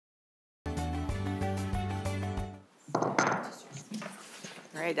All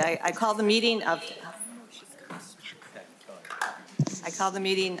right, I call the meeting of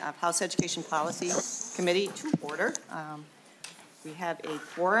House Education Policy Committee to order. We have a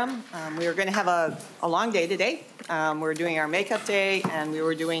quorum. We are going to have a long day today. We're doing our makeup day, and we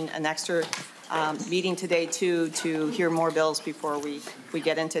were doing an extra meeting today too to hear more bills before we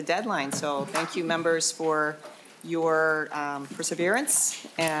get into deadline. So thank you, members, for your perseverance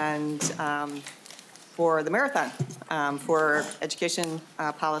and for the marathon for education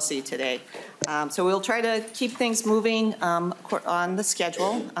policy today. So we'll try to keep things moving on the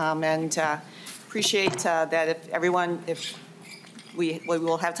schedule and appreciate that if we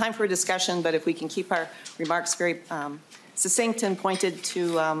will have time for a discussion, but if we can keep our remarks very succinct and pointed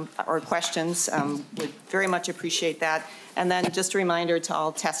to our questions, would very much appreciate that. And then just a reminder to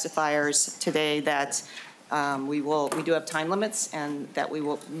all testifiers today that we do have time limits and that we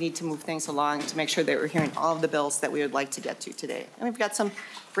will need to move things along to make sure that we're hearing all of the bills that we would like to get to today. And we've got some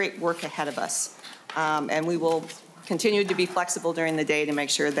great work ahead of us. And we will continue to be flexible during the day to make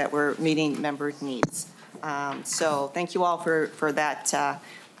sure that we're meeting member needs. So thank you all for that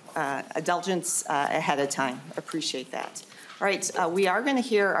indulgence ahead of time. Appreciate that. All right, we are going to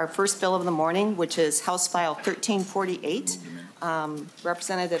hear our first bill of the morning, which is House File 1348.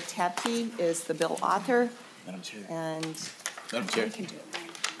 Representative Tabke is the bill author. Madam Chair. And Madam Chair. can do it.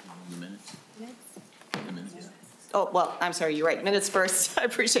 The minutes. Oh, well, I'm sorry, you're right. Minutes first. I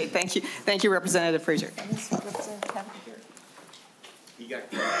appreciate it. Thank you. Thank you, Representative Frazier. He got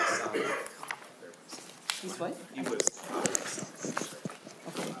He's what? He was.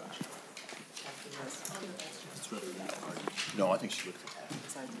 Okay. No, I think she looked at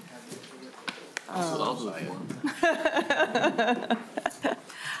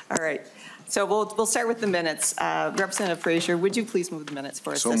All right. So we'll start with the minutes. Representative Frazier, would you please move the minutes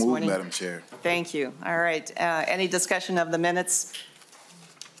for us this morning? So moved, Madam Chair. Thank you. All right. Any discussion of the minutes?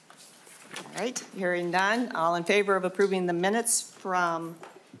 All right. Hearing none. All in favor of approving the minutes from,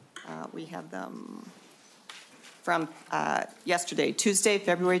 we have them from yesterday, Tuesday,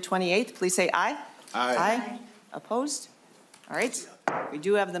 February 28th. Please say aye. Aye. Aye. Opposed? All right. We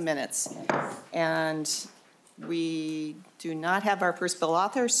do have the minutes. And we do not have our first bill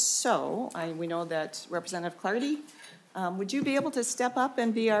author, so we know that Representative Clardy, would you be able to step up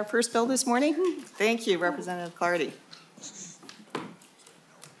and be our first bill this morning? Thank you, Representative Clardy.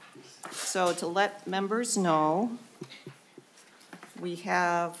 So to let members know, we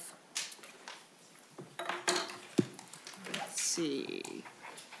have, let's see,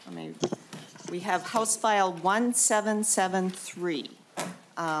 we have House File 1773.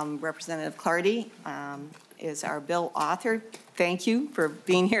 Representative Clardy is our bill author. Thank you for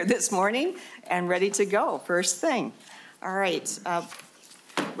being here this morning and ready to go. First thing. All right.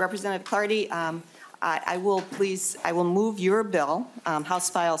 Representative Clardy, I will move your bill, House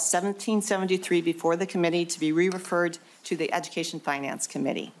File 1773, before the committee to be re-referred to the Education Finance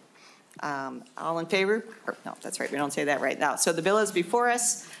Committee. All in favor? No, that's right. We don't say that right now. So the bill is before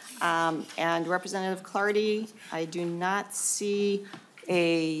us. And Representative Clardy, I do not see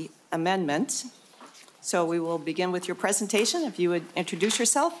an amendment. So we will begin with your presentation. If you would introduce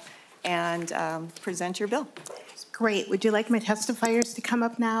yourself and present your bill. Great. Would you like my testifiers to come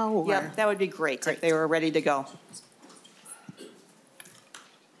up now? Or? Yep, that would be great if they were ready to go.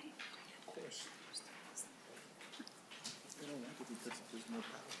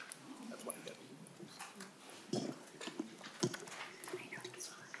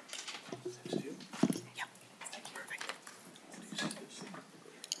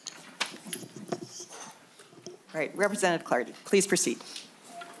 All right, Representative Clardy, please proceed.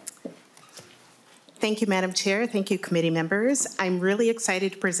 Thank you, Madam Chair. Thank you, committee members. I'm really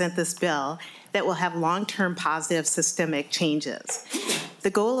excited to present this bill that will have long-term positive systemic changes. The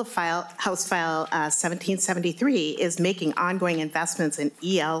goal of House File 1773 is making ongoing investments in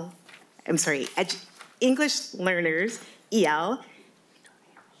English learners, EL,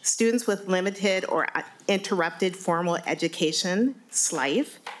 students with limited or interrupted formal education,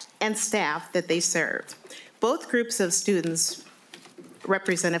 SLIFE, and staff that they serve. Both groups of students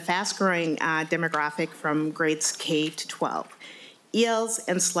represent a fast-growing demographic from grades K to 12. ELs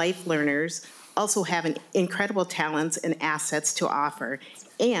and SLIFE learners also have incredible talents and assets to offer,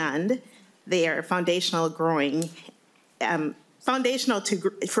 and they are foundational to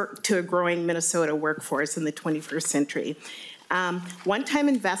a growing Minnesota workforce in the 21st century. One-time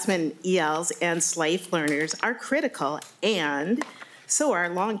investment in ELs and SLIFE learners are critical, and so are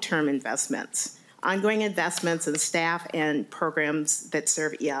long-term investments. Ongoing investments in staff and programs that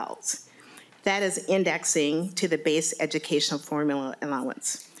serve ELs. That is indexing to the base educational formula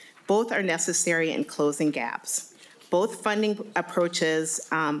allowance. Both are necessary in closing gaps. Both funding approaches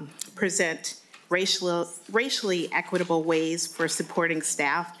present racially equitable ways for supporting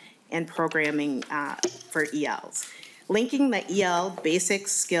staff and programming for ELs. Linking the EL basic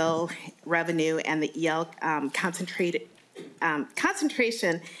skill revenue and the EL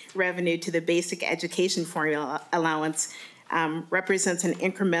concentration revenue to the basic education formula allowance represents an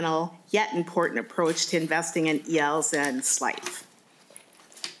incremental yet important approach to investing in ELs and SLIFE.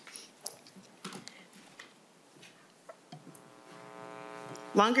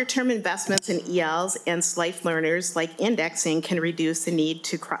 Longer-term investments in ELs and SLIFE learners, like indexing, can reduce the need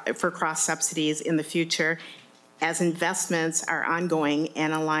for cross-subsidies in the future as investments are ongoing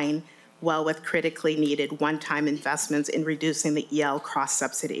and align well with critically needed one-time investments in reducing the EL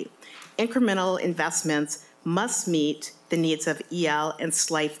cross-subsidy. Incremental investments must meet the needs of EL and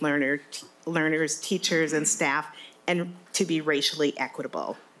SLIFE learners, teachers, and staff, and to be racially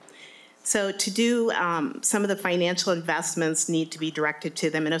equitable. So to do some of the financial investments need to be directed to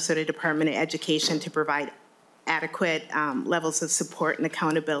the Minnesota Department of Education to provide adequate levels of support and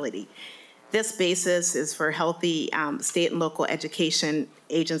accountability. This basis is for healthy state and local education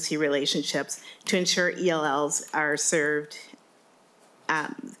agency relationships to ensure ELLs are served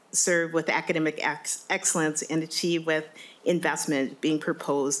with academic excellence and achieved with investment being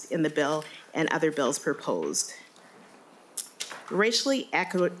proposed in the bill and other bills proposed.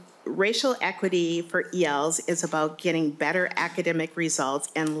 Racial equity for ELs is about getting better academic results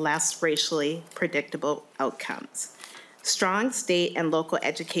and less racially predictable outcomes. Strong state and local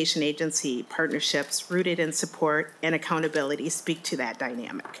education agency partnerships rooted in support and accountability speak to that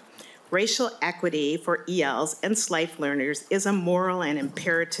dynamic. Racial equity for ELs and SLIFE learners is a moral and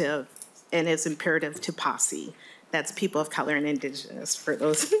imperative, and is imperative to POSSE. That's people of color and indigenous, for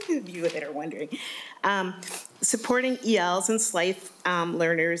those of you that are wondering. Supporting ELs and SLIFE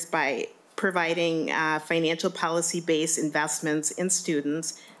learners by providing financial policy-based investments in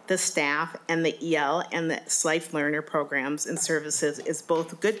students, the staff, and the EL and the SLIFE learner programs and services is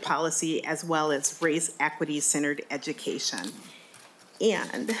both good policy as well as race equity-centered education.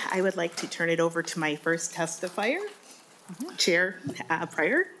 And I would like to turn it over to my first testifier, Chair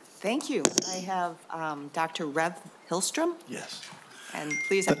Pryor. Thank you. I have Dr. Rev Hillstrom. Yes. And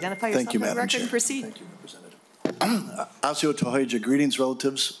please identify yourself for the record and proceed. Thank you, Representative. Asio Tohaja, greetings,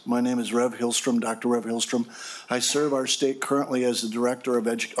 relatives. My name is Rev Hillstrom, Dr. Rev Hillstrom. I serve our state currently as the Director of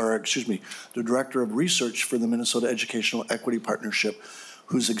the Director of Research for the Minnesota Educational Equity Partnership,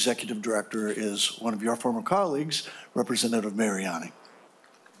 whose Executive Director is one of your former colleagues, Representative Mariani.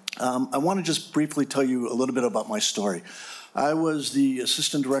 I want to just briefly tell you a little bit about my story. I was the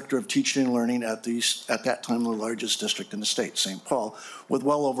Assistant Director of Teaching and Learning at that time, the largest district in the state, St. Paul, with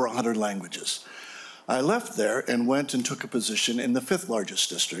well over 100 languages. I left there and went and took a position in the 5th largest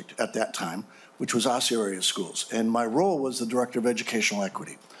district at that time, which was Osseo Area Schools, and my role was the Director of Educational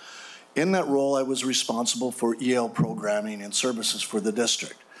Equity. In that role, I was responsible for EL programming and services for the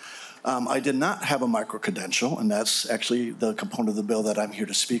district. I did not have a microcredential, and that's actually the component of the bill that I'm here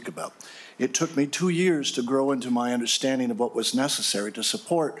to speak about. It took me 2 years to grow into my understanding of what was necessary to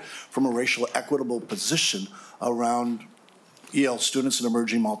support from a racial equitable position around EL students and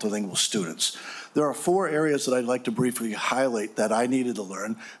emerging multilingual students. There are 4 areas that I'd like to briefly highlight that I needed to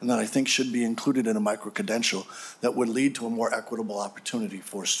learn and that I think should be included in a microcredential that would lead to a more equitable opportunity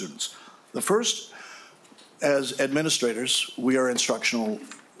for students. The first, as administrators, we are instructional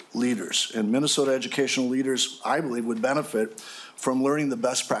leaders, and Minnesota educational leaders, I believe, would benefit from learning the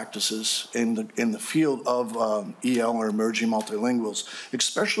best practices in the field of EL or emerging multilinguals,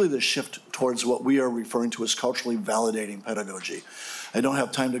 especially the shift towards what we are referring to as culturally validating pedagogy. I don't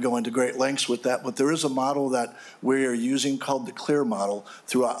have time to go into great lengths with that, but there is a model that we are using called the CLEAR model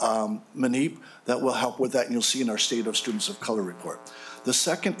through MNEEP that will help with that, and you'll see in our State of Students of Color report. The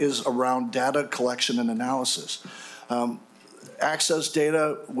second is around data collection and analysis. Access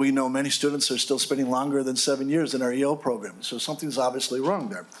data, we know many students are still spending longer than 7 years in our EL program, so something's obviously wrong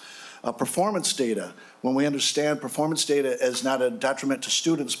there. Performance data, when we understand performance data is not a detriment to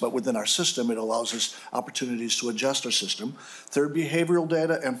students, but within our system, it allows us opportunities to adjust our system. Third, behavioral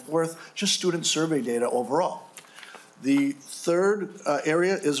data, and fourth, just student survey data overall. The third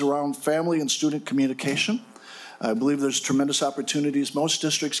area is around family and student communication. I believe there's tremendous opportunities. Most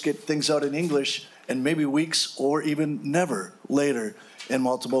districts get things out in English and maybe weeks or even never later in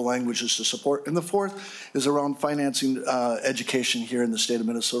multiple languages to support. And the fourth is around financing education here in the state of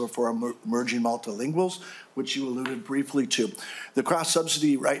Minnesota for our emerging multilinguals, which you alluded briefly to. The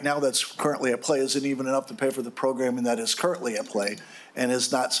cross-subsidy right now that's currently at play isn't even enough to pay for the programming that is currently at play and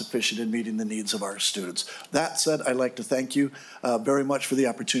is not sufficient in meeting the needs of our students. That said, I'd like to thank you very much for the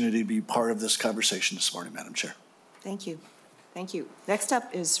opportunity to be part of this conversation this morning, Madam Chair. Thank you. Thank you. Next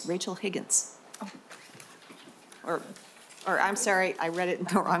up is Rachel Higgins. Or I'm sorry, I read it in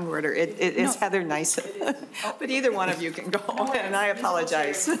the wrong order. It is Heather Neiseth. But either one of you can go, and I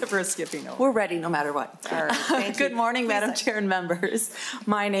apologize for skipping over. We're ready no matter what. All right, thank you. Good morning, Madam Chair and members.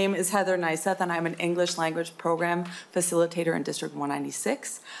 My name is Heather Neiseth, and I'm an English language program facilitator in District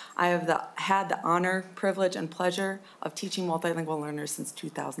 196. I have had the honor, privilege, and pleasure of teaching multilingual learners since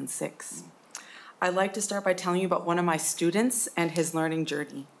 2006. I'd like to start by telling you about one of my students and his learning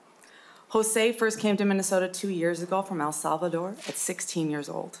journey. Jose first came to Minnesota 2 years ago from El Salvador at 16 years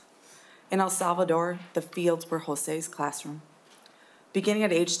old. In El Salvador, the fields were Jose's classroom. Beginning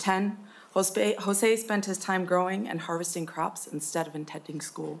at age 10, Jose spent his time growing and harvesting crops instead of attending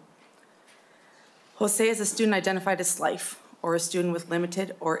school. Jose is a student identified as SLIFE, or a student with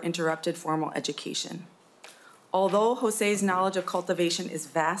limited or interrupted formal education. Although Jose's knowledge of cultivation is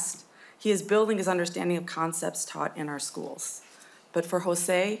vast, he is building his understanding of concepts taught in our schools. But for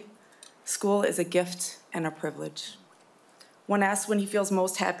Jose, school is a gift and a privilege. When asked when he feels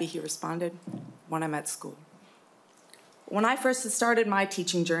most happy, he responded, "When I'm at school." When I first started my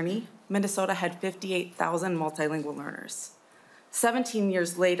teaching journey, Minnesota had 58,000 multilingual learners. 17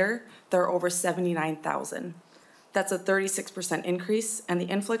 years later, there are over 79,000. That's a 36% increase, and the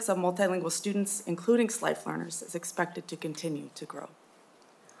influx of multilingual students, including SLIFE learners, is expected to continue to grow.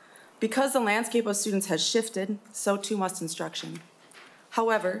 Because the landscape of students has shifted, so too must instruction.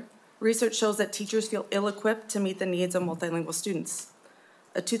 However, research shows that teachers feel ill-equipped to meet the needs of multilingual students.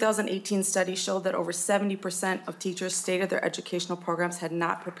 A 2018 study showed that over 70% of teachers stated their educational programs had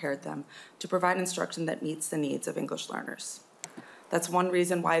not prepared them to provide instruction that meets the needs of English learners. That's one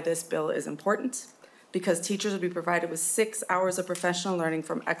reason why this bill is important, because teachers will be provided with 6 hours of professional learning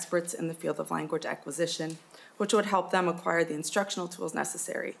from experts in the field of language acquisition, which would help them acquire the instructional tools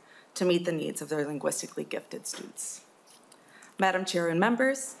necessary to meet the needs of their linguistically gifted students. Madam Chair and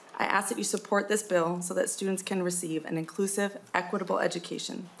members, I ask that you support this bill so that students can receive an inclusive, equitable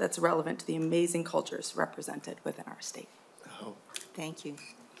education that's relevant to the amazing cultures represented within our state. Thank you.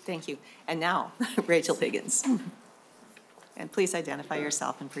 Thank you. And now, Rachel Higgins. And please identify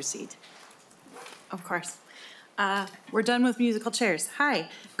yourself and proceed. Of course. We're done with musical chairs. Hi.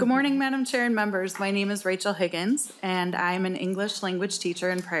 Good morning, Madam Chair and members. My name is Rachel Higgins, and I'm an English language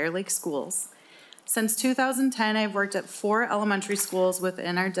teacher in Pryor Lake Schools. Since 2010, I've worked at 4 elementary schools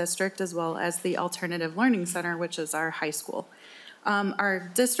within our district, as well as the Alternative Learning Center, which is our high school.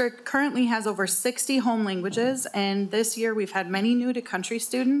 Our district currently has over 60 home languages, and this year we've had many new-to-country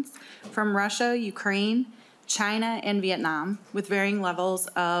students from Russia, Ukraine, China, and Vietnam, with varying levels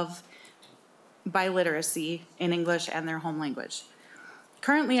of biliteracy in English and their home language.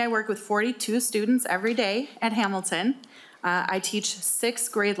 Currently, I work with 42 students every day at Hamilton. I teach 6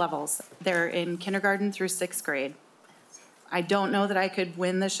 grade levels. They're in kindergarten through 6th grade. I don't know that I could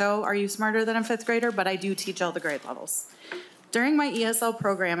win the show, Are You Smarter Than a 5th Grader? But I do teach all the grade levels. During my ESL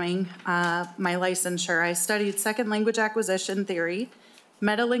programming, my licensure, I studied second language acquisition theory,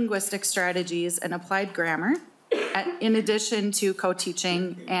 metalinguistic strategies, and applied grammar, in addition to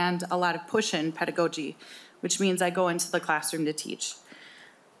co-teaching and a lot of push-in pedagogy, which means I go into the classroom to teach.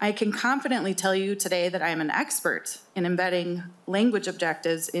 I can confidently tell you today that I am an expert in embedding language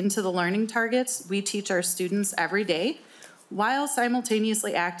objectives into the learning targets we teach our students every day, while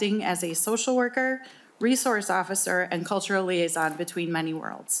simultaneously acting as a social worker, resource officer, and cultural liaison between many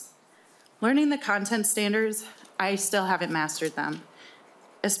worlds. Learning the content standards, I still haven't mastered them,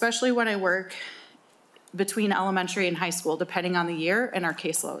 especially when I work between elementary and high school, depending on the year and our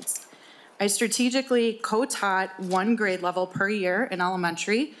caseloads. I strategically co-taught 1 grade level per year in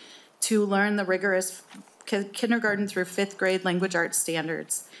elementary to learn the rigorous kindergarten through 5th grade language arts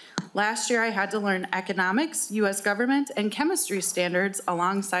standards. Last year, I had to learn economics, US government, and chemistry standards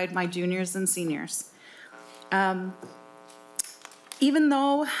alongside my juniors and seniors. Even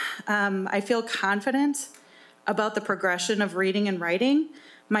though I feel confident about the progression of reading and writing,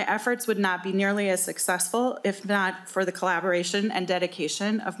 my efforts would not be nearly as successful if not for the collaboration and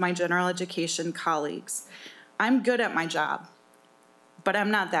dedication of my general education colleagues. I'm good at my job, but I'm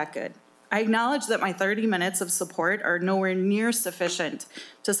not that good. I acknowledge that my 30 minutes of support are nowhere near sufficient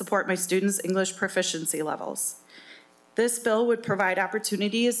to support my students' English proficiency levels. This bill would provide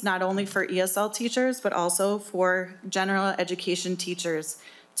opportunities not only for ESL teachers, but also for general education teachers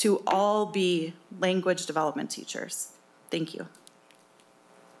to all be language development teachers. Thank you.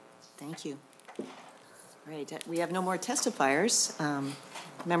 Thank you. All right, we have no more testifiers.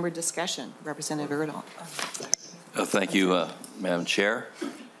 Member discussion, Representative Erdahl. Thank you, Madam Chair.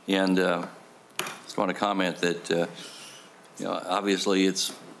 And just want to comment that, obviously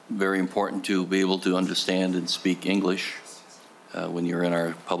it's very important to be able to understand and speak English when you're in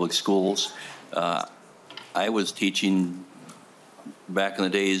our public schools. I was teaching back in the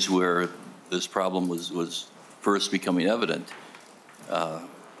days where this problem was first becoming evident.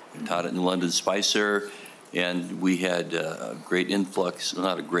 Taught it in London Spicer, and we had a great influx,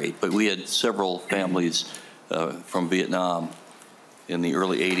 not a great, but we had several families from Vietnam in the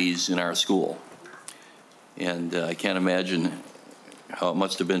early 80s in our school. And I can't imagine how it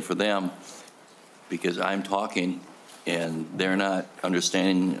must have been for them, because I'm talking and they're not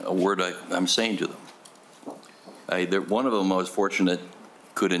understanding a word I'm saying to them. One of them I was fortunate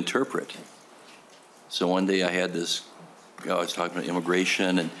could interpret. So one day I had this, I was talking about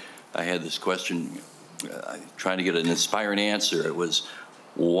immigration, and I had this question, trying to get an inspiring answer. It was,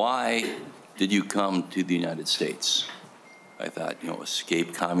 why did you come to the United States? I thought,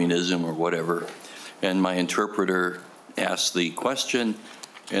 escape communism or whatever. And my interpreter asked the question,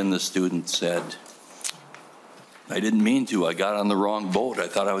 and the student said, I didn't mean to. I got on the wrong boat. I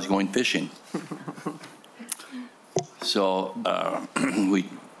thought I was going fishing. So we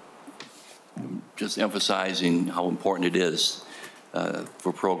just emphasizing how important it is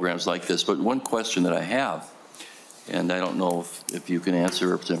for programs like this. But one question that I have, and I don't know if you can answer,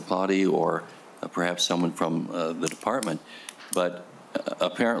 Representative Clardy, or perhaps someone from the department, but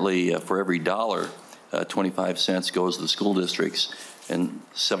apparently for every dollar, 25 cents goes to the school districts, and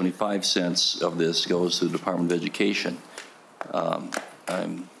 75 cents of this goes to the Department of Education.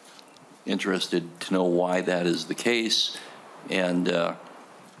 I'm interested to know why that is the case, and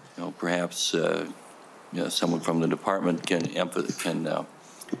perhaps someone from the department can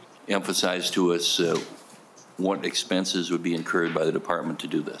emphasize to us what expenses would be incurred by the department to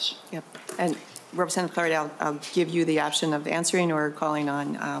do this. Yep. And Representative Clardy, I'll give you the option of answering or calling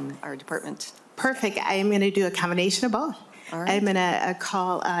on our department. Perfect. I'm going to do a combination of both. All right. I'm going to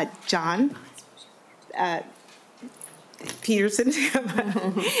call John Peterson,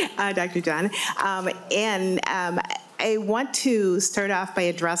 Dr. John, and I want to start off by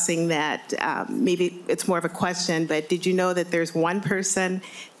addressing that maybe it's more of a question, but did you know that there's one person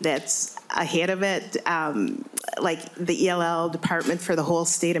that's ahead of it, like the ELL department for the whole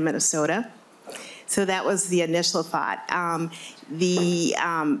state of Minnesota? So that was the initial thought. The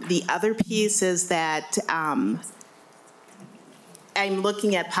other piece is that I'm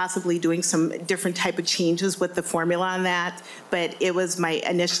looking at possibly doing some different type of changes with the formula on that, but it was my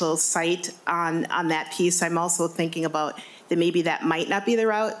initial sight on that piece. I'm also thinking about that maybe that might not be the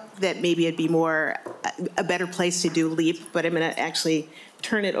route, that maybe it'd be more a better place to do LEAP, but I'm gonna actually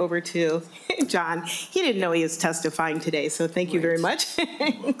turn it over to John. He didn't know he was testifying today, so thank you very much.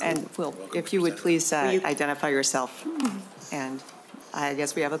 And Will, if you would please identify yourself. And I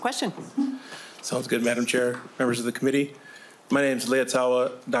guess we have a question. Sounds good, Madam Chair, members of the committee. My name is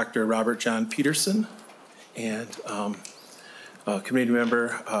Leotawa Dr. Robert John Peterson, and community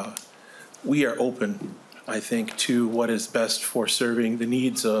member. We are open, I think, to what is best for serving the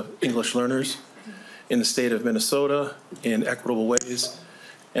needs of English learners in the state of Minnesota in equitable ways,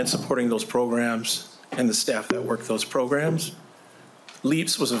 and supporting those programs and the staff that work those programs.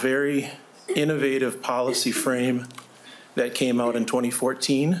 LEAPS was a very innovative policy frame that came out in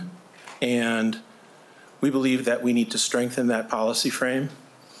 2014, and we believe that we need to strengthen that policy frame.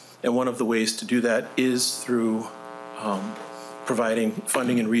 And one of the ways to do that is through providing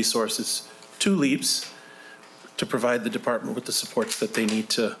funding and resources to LEAPS to provide the department with the supports that they need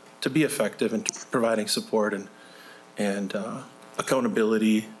to be effective in providing support and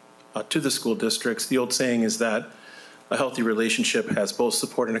accountability to the school districts. The old saying is that a healthy relationship has both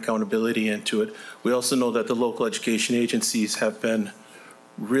support and accountability into it. We also know that the local education agencies have been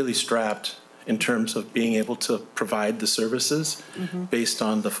really strapped in terms of being able to provide the services based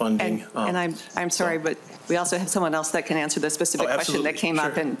on the funding. And I'm sorry, but we also have someone else that can answer the specific question that came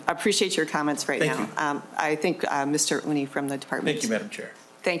up, and I appreciate your comments right now. I think Mr. Uni from the department. Thank you, Madam Chair.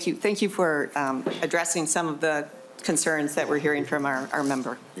 Thank you. Thank you for addressing some of the concerns that we're hearing from our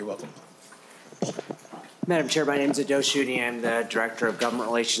member. You're welcome. Madam Chair, my name is Ado Shudi. I'm the Director of Government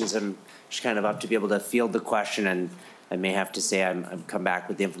Relations. I'm just kind of up to be able to field the question, and I may have to say I'm come back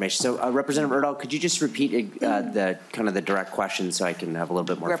with the information. So Representative Erdahl, could you just repeat the kind of the direct question so I can have a little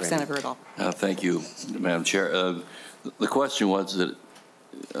bit more Representative Erdahl. Thank you, Madam Chair. The question was that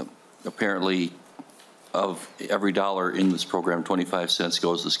apparently of every dollar in this program, 25 cents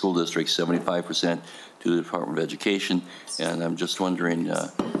goes to school districts, 75% to the Department of Education. And I'm just wondering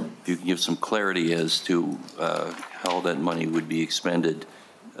if you can give some clarity as to how that money would be expended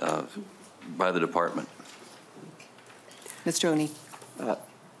by the department. Mr. Oni.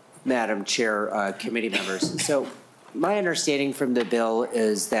 Madam Chair, committee members. So My understanding from the bill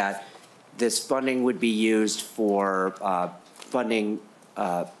is that this funding would be used for funding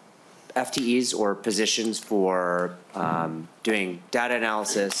FTEs or positions for doing data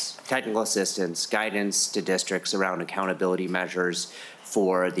analysis, technical assistance, guidance to districts around accountability measures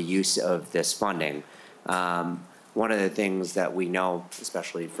for the use of this funding. One of the things that we know,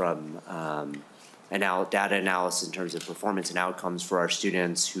 especially from data analysis in terms of performance and outcomes for our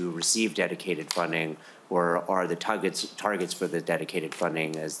students who receive dedicated funding or are the targets for the dedicated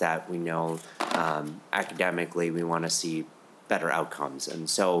funding, is that we know academically we want to see better outcomes. And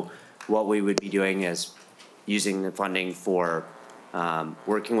so what we would be doing is using the funding for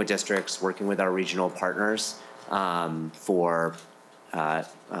working with districts, working with our regional partners for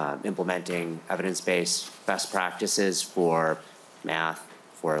implementing evidence-based best practices for math,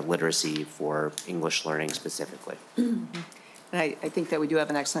 for literacy, for English learning specifically. And I think that we do have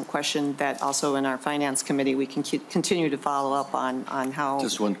an excellent question that also in our finance committee we can continue to follow up on how.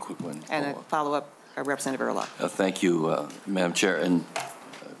 Just one quick one. And follow up, Representative Erla. Thank you, Madam Chair. And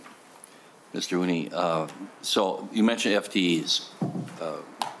Mr. Rooney, so you mentioned FTEs.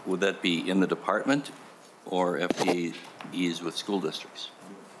 Would that be in the department or FTEs with school districts?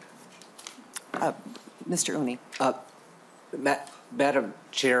 Mr. Rooney. Madam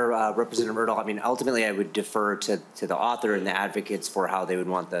Chair, Representative Erdahl, I mean, ultimately I would defer to the author and the advocates for how they would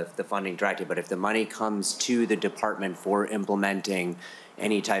want the funding directed, but if the money comes to the department for implementing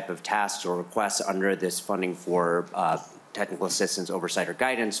any type of tasks or requests under this funding for technical assistance, oversight, or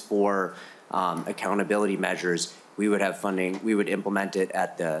guidance for accountability measures, we would have funding, we would implement it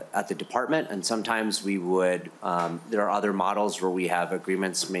at the department, and sometimes we would, there are other models where we have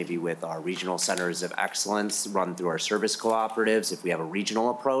agreements maybe with our regional centers of excellence run through our service cooperatives if we have a regional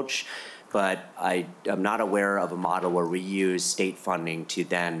approach, but I am not aware of a model where we use state funding to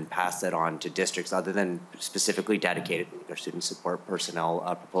then pass that on to districts other than specifically dedicated our student support personnel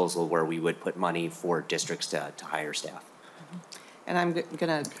proposal where we would put money for districts to hire staff. And I'm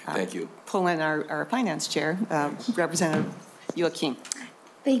going to pull in our finance chair, Representative Joachim.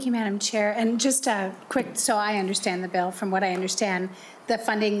 Thank you, Madam Chair. And just a quick, so I understand the bill, from what I understand, the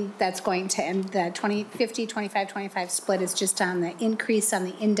funding that's going to end the 50, 25, 25 split is just on the increase on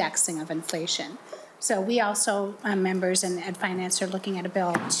the indexing of inflation. So we also, members and finance, are looking at a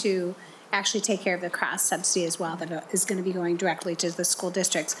bill to actually take care of the cross subsidy as well that is going to be going directly to the school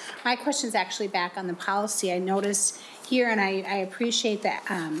districts. My question is actually back on the policy. I noticed here, and I appreciate that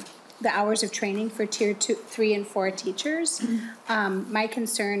the hours of training for tier 2, 3, and 4 teachers. My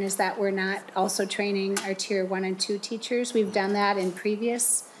concern is that we're not also training our tier 1 and 2 teachers. We've done that in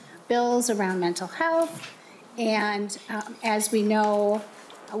previous bills around mental health, and as we know,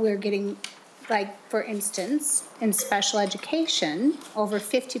 we're getting, like, for instance, in special education, over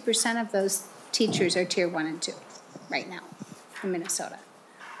 50% of those teachers are tier 1 and 2 right now in Minnesota.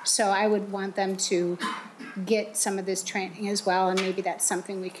 So I would want them to get some of this training as well, and maybe that's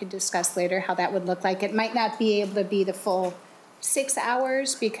something we could discuss later, how that would look like. It might not be able to be the full 6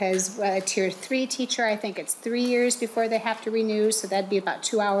 hours because a tier 3 teacher, I think it's 3 years before they have to renew, so that'd be about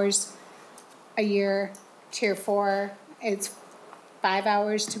 2 hours a year. Tier 4, it's 5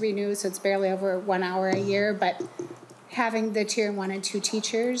 hours to renew, so it's barely over 1 hour a year, but having the tier 1 and 2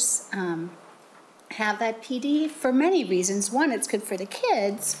 teachers have that PD for many reasons. One, it's good for the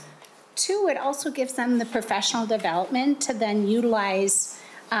kids. 2, it also gives them the professional development to then utilize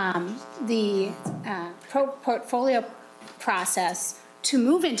the portfolio process to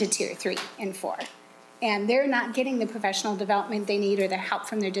move into tier 3 and 4. And they're not getting the professional development they need or the help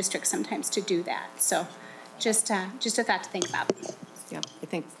from their district sometimes to do that. So just a thought to think about. Yeah, I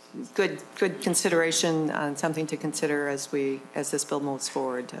think good consideration and something to consider as this bill moves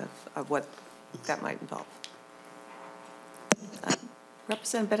forward of what that might involve.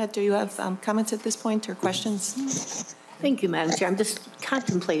 Representative Bennett, do you have comments at this point or questions? Thank you, Madam Chair. I'm just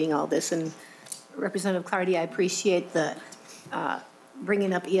contemplating all this, and Representative Clardy, I appreciate the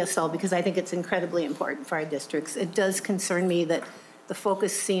bringing up ESL because I think it's incredibly important for our districts. It does concern me that the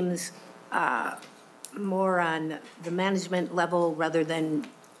focus seems more on the management level rather than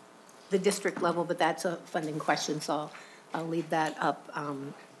the district level, but that's a funding question, so I'll leave that up.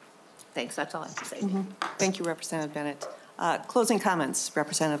 Thanks, that's all I have to say. Thank you, Representative Bennett. Closing comments,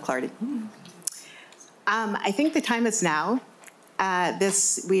 Representative Clardy. I think the time is now.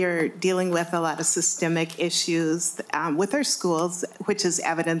 We are dealing with a lot of systemic issues with our schools, which is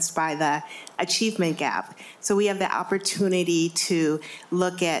evidenced by the achievement gap. So we have the opportunity to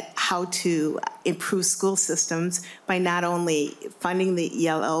look at how to improve school systems by not only funding the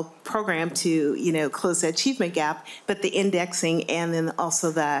ELL program to, close the achievement gap, but the indexing and then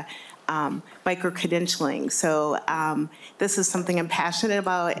also the microcredentialing. So this is something I'm passionate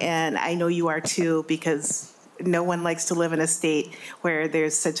about, and I know you are too, because no one likes to live in a state where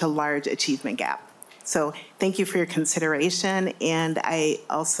there's such a large achievement gap. So thank you for your consideration, and I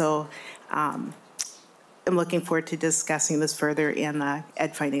also am looking forward to discussing this further in the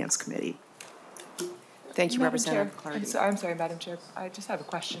Ed Finance Committee. Thank you, Madam Representative Chair, Clardy. I'm sorry, Madam Chair. I just have a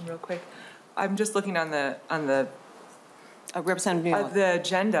question real quick. I'm just looking on the Representative Mueller. the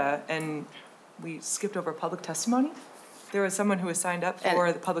agenda, and we skipped over public testimony. There was someone who was signed up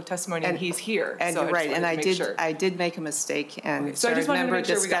for the public testimony, and he's here. And so you're right, and I I did make a mistake, and Okay, so I just wanted to make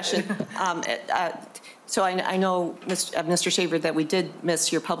sure we got discussion. So I know, Mr. Shaver, that we did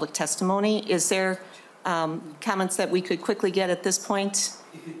miss your public testimony. Is there comments that we could quickly get at this point?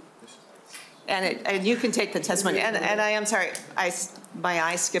 And you can take the testimony. And I am sorry, my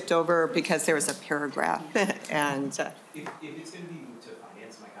eye skipped over because there was a paragraph. And if it's going to be moved to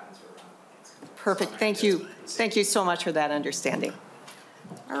finance, my comments are around finance. perfect. Thank you. Thank you so much for that understanding.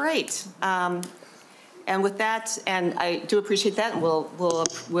 All right. And with that, and I do appreciate that, and we'll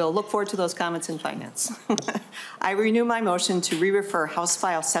look forward to those comments in finance. I renew my motion to re-refer House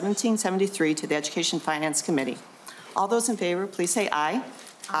File 1773 to the Education Finance Committee. All those in favor, please say aye.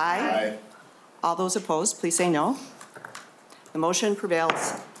 Aye. All those opposed, please say no. The motion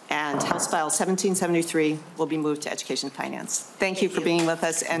prevails, and House File 1773 will be moved to Education Finance. Thank you for being with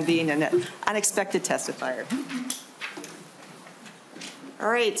us and being an unexpected testifier. All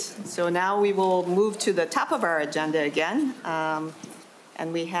right, so now we will move to the top of our agenda again,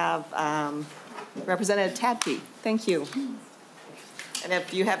 and we have Representative Tadke. Thank you. And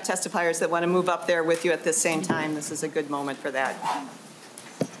if you have testifiers that want to move up there with you at the same time, this is a good moment for that.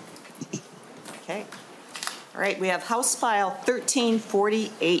 Okay. All right, we have House File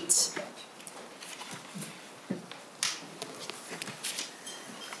 1348.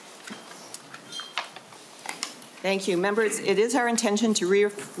 Thank you. Members, it is our intention to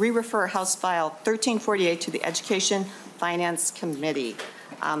re-refer House File 1348 to the Education Finance Committee.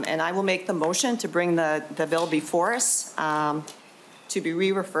 And I will make the motion to bring the bill before us to be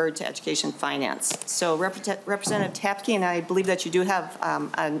re-referred to Education Finance. So Representative Tapke, and I believe that you do have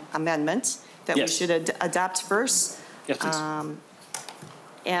an amendment that we should adopt first. Yes, please.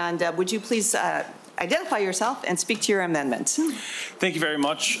 And would you please identify yourself and speak to your amendment? Thank you very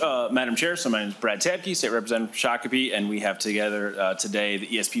much, Madam Chair. So my name is Brad Tabke, State Representative Shakopee, and we have together today the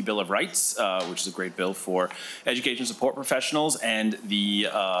ESP Bill of Rights, which is a great bill for education support professionals, and the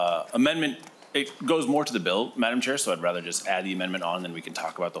amendment, it goes more to the bill, Madam Chair, so I'd rather just add the amendment on, and then we can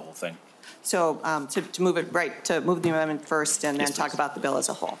talk about the whole thing. So to move it right, to move the amendment first and then talk about the bill as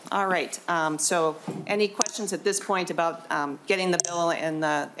a whole. All right. So any questions at this point about getting the bill in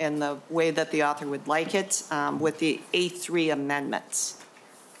the way that the author would like it with the A3 amendments?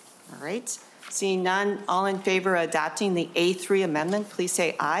 All right. Seeing none, all in favor of adopting the A3 amendment, please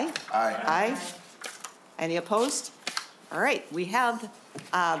say aye. Aye. Aye. Any opposed? All right. We have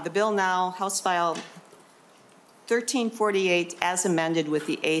the bill now, House File 1348 as amended with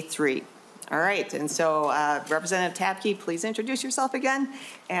the A3. All right, and so Representative Tapke, please introduce yourself again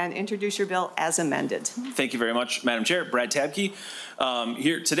and introduce your bill as amended. Thank you very much, Madam Chair. Brad Tabke.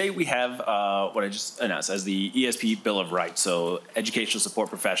 Here today we have what I just announced as the ESP Bill of Rights, so educational support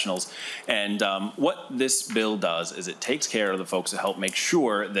professionals. And what this bill does is it takes care of the folks that help make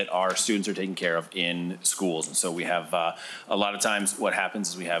sure that our students are taken care of in schools. And so we have a lot of times what happens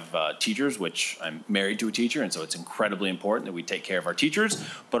is we have teachers, which I'm married to a teacher, and so it's incredibly important that we take care of our teachers,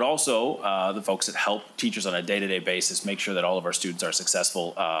 but also the folks that help teachers on a day-to-day basis make sure that all of our students are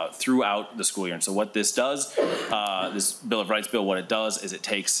successful throughout the school year. And so what this does, this Bill of Rights bill, what it does is it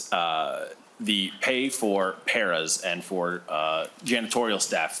takes the pay for paras and for janitorial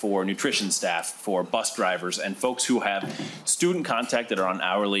staff, for nutrition staff, for bus drivers, and folks who have student contact that are on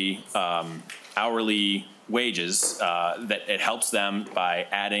hourly wages, that it helps them by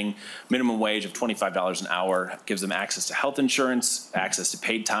adding minimum wage of $25 an hour, gives them access to health insurance, access to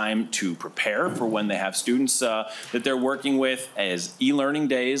paid time to prepare for when they have students that they're working with, as e-learning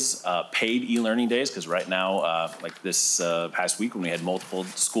days, paid e-learning days, because right now, like this past week when we had multiple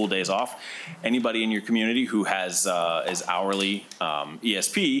school days off, anybody in your community who has is hourly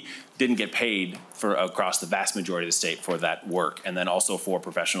ESP didn't get paid for across the vast majority of the state for that work, and then also for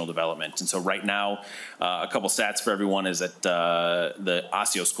professional development. And so right now, a couple stats for everyone is that the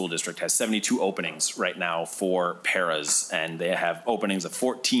Osseo School District has 72 openings right now for paras, and they have openings of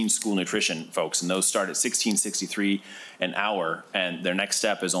 14 school nutrition folks, and those start at $16.63 an hour, and their next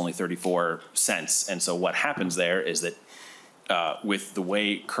step is only 34 cents. And so what happens there is that with the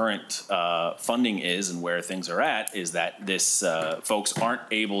way current funding is and where things are at, is that this folks aren't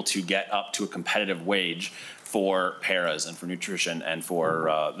able to get up to a competitive wage for paras and for nutrition and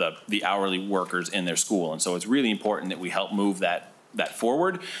for the hourly workers in their school. And so it's really important that we help move that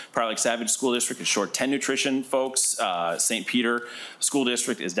forward. Pryor Lake Savage School District is short 10 nutrition folks. St. Peter School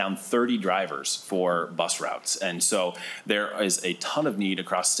District is down 30 drivers for bus routes. And so there is a ton of need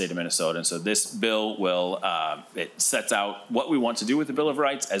across the state of Minnesota. And so this bill will, it sets out what we want to do with the Bill of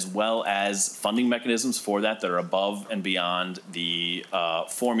Rights, as well as funding mechanisms for that are above and beyond the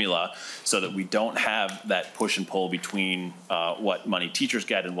formula, so that we don't have that push and pull between what money teachers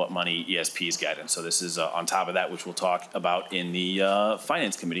get and what money ESPs get. And so this is on top of that, which we'll talk about in the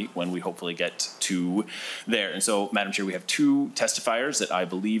Finance Committee when we hopefully get to there. And so, Madam Chair, we have two testifiers that I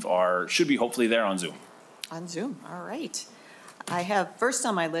believe should be hopefully there on Zoom. On Zoom, all right. I have first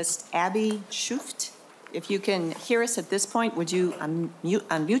on my list, Abby Schuft. If you can hear us at this point, would you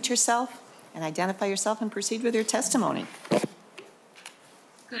unmute yourself and identify yourself and proceed with your testimony?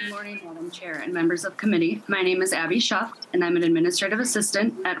 Good morning, Madam Chair and members of committee. My name is Abby Schuft, and I'm an administrative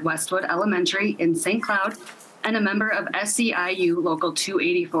assistant at Westwood Elementary in St. Cloud, and a member of SEIU Local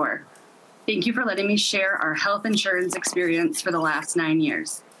 284. Thank you for letting me share our health insurance experience for the last 9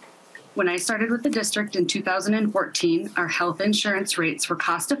 years. When I started with the district in 2014, our health insurance rates were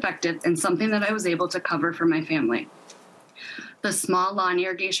cost effective and something that I was able to cover for my family. The small lawn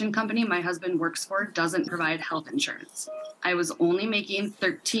irrigation company my husband works for doesn't provide health insurance. I was only making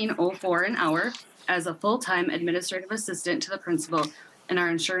 $13.04 an hour as a full-time administrative assistant to the principal, and our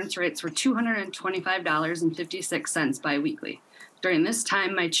insurance rates were $225.56 biweekly. During this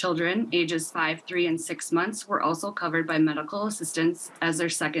time, my children, ages 5, 3, and 6 months, were also covered by medical assistance as their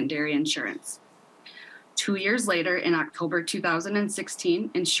secondary insurance. 2 years later, in October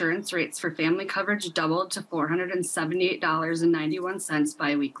 2016, insurance rates for family coverage doubled to $478.91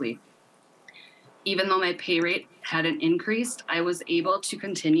 biweekly. Even though my pay rate hadn't increased, I was able to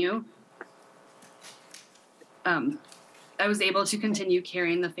continue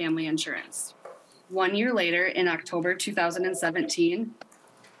carrying the family insurance. 1 year later, in October 2017,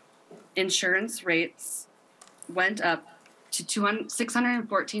 insurance rates went up to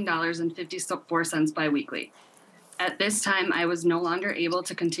 $614.54 biweekly. At this time, I was no longer able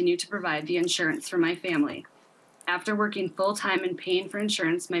to continue to provide the insurance for my family. After working full-time and paying for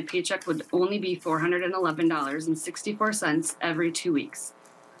insurance, my paycheck would only be $411.64 every 2 weeks.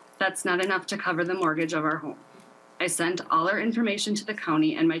 That's not enough to cover the mortgage of our home. I sent all our information to the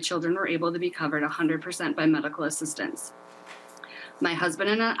county, and my children were able to be covered 100% by medical assistance. My husband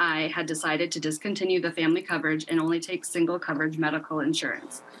and I had decided to discontinue the family coverage and only take single coverage medical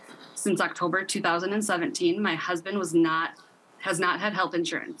insurance. Since October 2017, my husband has not had health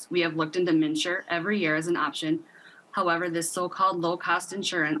insurance. We have looked into MNsure every year as an option. However, this so-called low-cost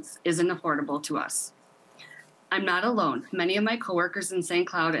insurance isn't affordable to us. I'm not alone. Many of my coworkers in St.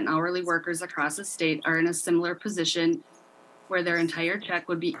 Cloud and hourly workers across the state are in a similar position where their entire check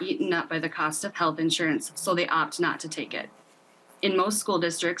would be eaten up by the cost of health insurance, so they opt not to take it. In most school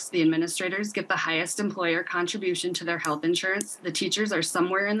districts, the administrators get the highest employer contribution to their health insurance, the teachers are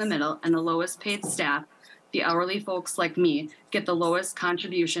somewhere in the middle, and the lowest paid staff, the hourly folks like me, get the lowest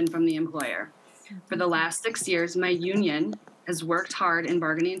contribution from the employer. For the last 6 years, my union has worked hard in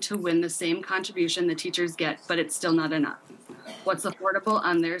bargaining to win the same contribution the teachers get, but it's still not enough. What's affordable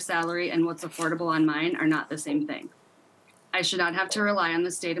on their salary and what's affordable on mine are not the same thing. I should not have to rely on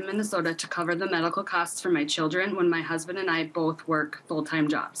the state of Minnesota to cover the medical costs for my children when my husband and I both work full-time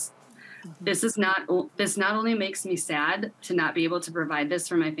jobs. This not only makes me sad to not be able to provide this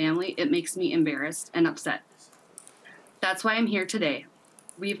for my family, it makes me embarrassed and upset. That's why I'm here today.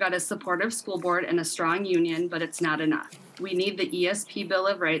 We've got a supportive school board and a strong union, but it's not enough. We need the ESP Bill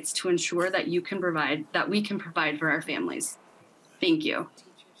of Rights to ensure that we can provide for our families. Thank you.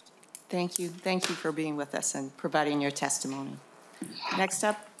 Thank you. Thank you for being with us and providing your testimony. Next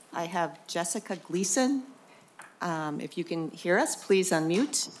up, I have Jessica Gleason. If you can hear us, please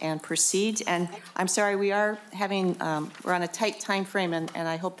unmute and proceed. And I'm sorry, we're on a tight time frame, and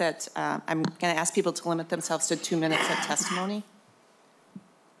I hope that I'm going to ask people to limit themselves to 2 minutes of testimony.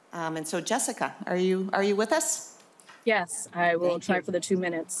 And so, Jessica, are you with us? Yes, I will try for the 2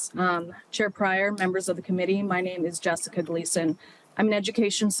 minutes. Chair Pryor, members of the committee, my name is Jessica Gleason. I'm an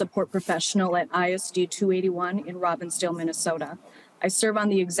education support professional at ISD 281 in Robbinsdale, Minnesota. I serve on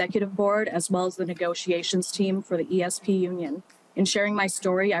the executive board as well as the negotiations team for the ESP union. In sharing my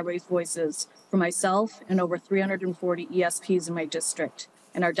story, I raise voices for myself and over 340 ESPs in my district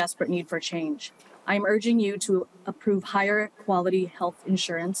and our desperate need for change. I am urging you to approve higher quality health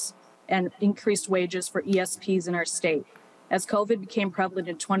insurance and increased wages for ESPs in our state. As COVID became prevalent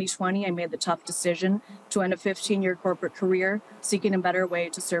in 2020, I made the tough decision to end a 15-year corporate career, seeking a better way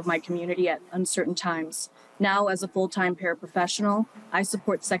to serve my community at uncertain times. Now, as a full-time paraprofessional, I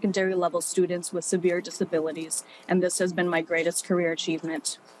support secondary level students with severe disabilities, and this has been my greatest career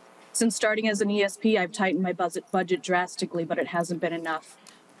achievement. Since starting as an ESP, I've tightened my budget drastically, but it hasn't been enough.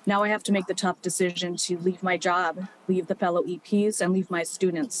 Now I have to make the tough decision to leave my job, leave the fellow EPs, and leave my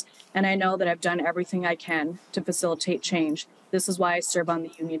students. And I know that I've done everything I can to facilitate change. This is why I serve on the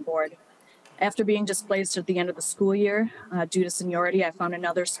union board. After being displaced at the end of the school year, due to seniority, I found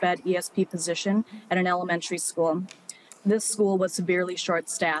another SPED ESP position at an elementary school. This school was severely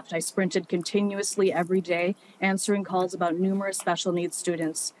short-staffed. I sprinted continuously every day, answering calls about numerous special needs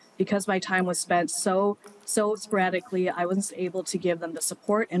students. Because my time was spent so sporadically, I wasn't able to give them the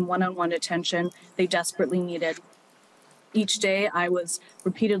support and one-on-one attention they desperately needed. Each day, I was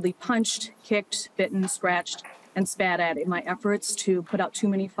repeatedly punched, kicked, bitten, scratched, and spat at in my efforts to put out too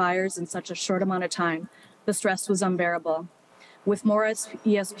many fires in such a short amount of time. The stress was unbearable. With more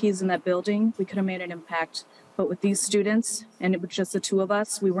ESPs in that building, we could have made an impact. But with these students, and it was just the two of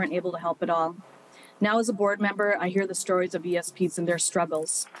us, we weren't able to help at all. Now as a board member, I hear the stories of ESPs and their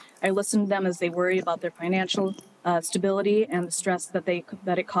struggles. I listen to them as they worry about their financial stability and the stress that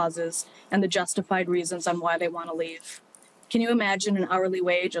it causes, and the justified reasons on why they want to leave. Can you imagine an hourly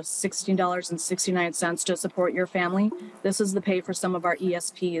wage of $16.69 to support your family? This is the pay for some of our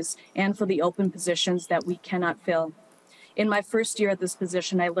ESPs and for the open positions that we cannot fill. In my first year at this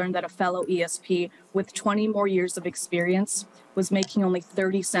position, I learned that a fellow ESP with 20 more years of experience was making only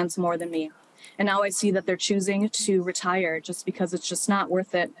 30 cents more than me. And now I see that they're choosing to retire just because it's just not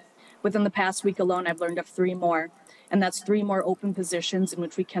worth it. Within the past week alone, I've learned of 3 more, and that's 3 more open positions in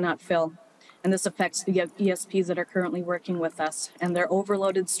which we cannot fill. And this affects the ESPs that are currently working with us and their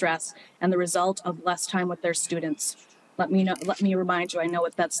overloaded stress and the result of less time with their students. Let me remind you, I know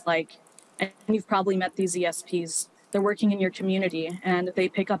what that's like. And you've probably met these ESPs. They're working in your community and they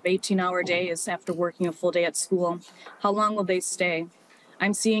pick up 18-hour days after working a full day at school. How long will they stay?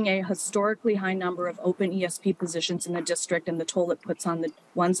 I'm seeing a historically high number of open ESP positions in the district and the toll it puts on the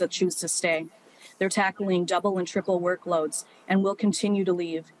ones that choose to stay. They're tackling double and triple workloads and will continue to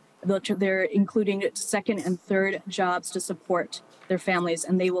leave. They're including second and third jobs to support their families,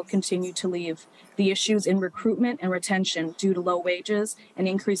 and they will continue to leave. The issues in recruitment and retention due to low wages and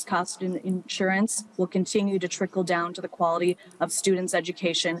increased cost in insurance will continue to trickle down to the quality of students'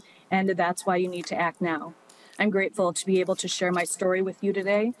 education, and that's why you need to act now. I'm grateful to be able to share my story with you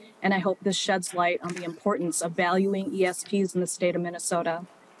today, and I hope this sheds light on the importance of valuing ESPs in the state of Minnesota.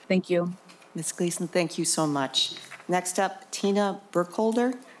 Thank you. Ms. Gleason, thank you so much. Next up, Tina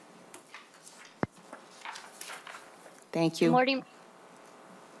Burkholder. Thank you.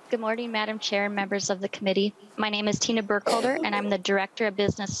 Good morning, Madam Chair and members of the committee. My name is Tina Burkholder, and I'm the Director of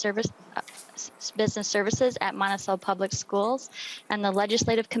Business Services at Monticello Public Schools and the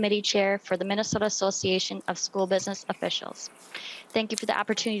Legislative Committee Chair for the Minnesota Association of School Business Officials. Thank you for the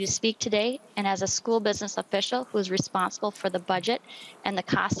opportunity to speak today. And as a school business official who is responsible for the budget and the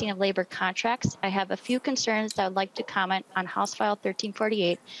costing of labor contracts, I have a few concerns that I would like to comment on House File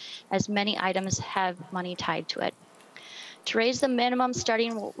 1348, as many items have money tied to it. To raise the minimum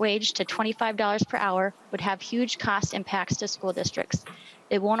starting wage to $25 per hour would have huge cost impacts to school districts.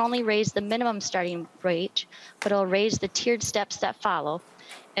 It won't only raise the minimum starting wage, but it'll raise the tiered steps that follow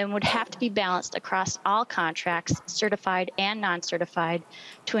and would have to be balanced across all contracts, certified and non-certified,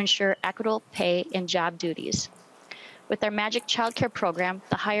 to ensure equitable pay and job duties. With our Magic Child Care program,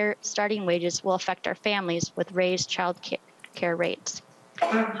 the higher starting wages will affect our families with raised child care rates.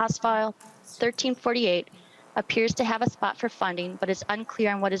 House File 1348 appears to have a spot for funding, but is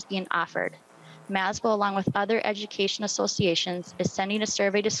unclear on what is being offered. MASBO, along with other education associations, is sending a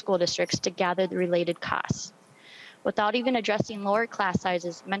survey to school districts to gather the related costs. Without even addressing lower class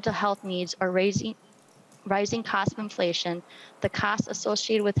sizes, mental health needs, or rising cost of inflation, the costs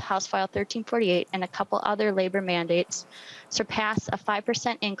associated with House File 1348 and a couple other labor mandates surpass a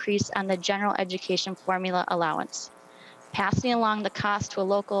 5% increase on the general education formula allowance. Passing along the cost to a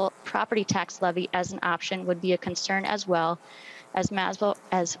local property tax levy as an option would be a concern, as well as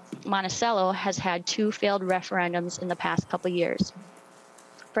Monticello has had 2 failed referendums in the past couple years.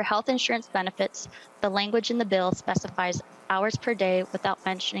 For health insurance benefits, the language in the bill specifies hours per day without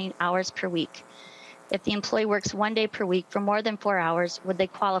mentioning hours per week. If the employee works 1 day per week for more than 4 hours, would they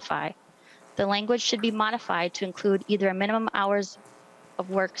qualify? The language should be modified to include either a minimum hours of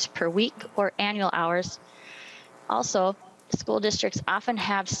works per week or annual hours. Also, school districts often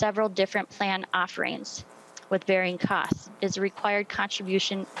have several different plan offerings with varying costs. Is a required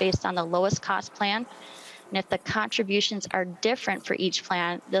contribution based on the lowest cost plan? And if the contributions are different for each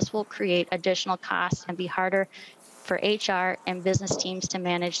plan, this will create additional costs and be harder for HR and business teams to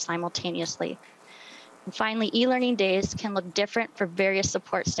manage simultaneously. And finally, e-learning days can look different for various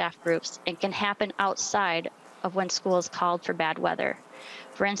support staff groups and can happen outside of when school is called for bad weather.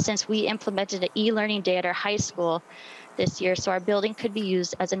 For instance, we implemented an e-learning day at our high school this year, so our building could be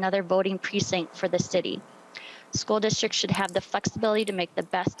used as another voting precinct for the city. School districts should have the flexibility to make the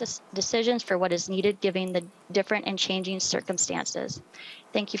best decisions for what is needed given the different and changing circumstances.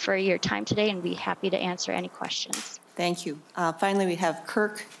 Thank you for your time today, and be happy to answer any questions. Thank you. Finally, we have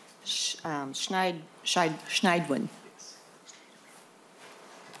Kirk Schneidwin.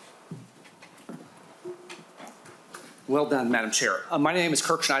 Well done, Madam Chair. My name is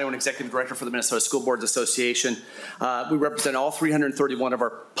Kirk Schneider, Executive Director for the Minnesota School Boards Association. We represent all 331 of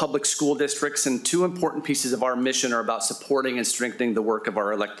our public school districts, and two important pieces of our mission are about supporting and strengthening the work of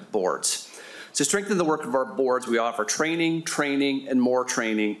our elected boards. To strengthen the work of our boards, we offer training, and more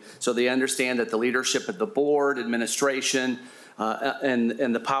training so they understand that the leadership of the board, administration,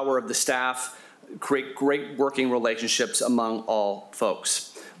 and the power of the staff create great working relationships among all folks.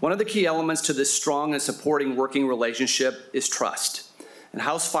 One of the key elements to this strong and supporting working relationship is trust. And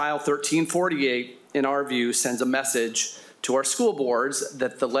House File 1348, in our view, sends a message to our school boards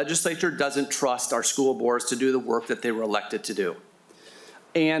that the legislature doesn't trust our school boards to do the work that they were elected to do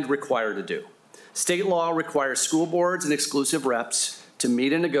and required to do. State law requires school boards and exclusive reps to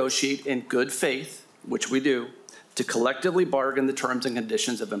meet and negotiate in good faith, which we do, to collectively bargain the terms and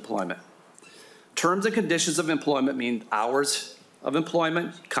conditions of employment. Terms and conditions of employment mean hours of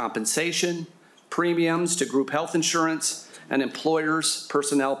employment, compensation, premiums to group health insurance, and employers'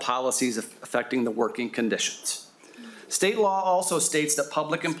 personnel policies affecting the working conditions. State law also states that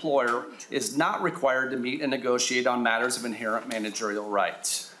public employer is not required to meet and negotiate on matters of inherent managerial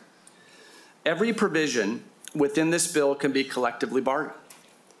rights. Every provision within this bill can be collectively bargained.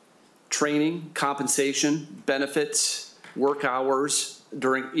 Training, compensation, benefits, work hours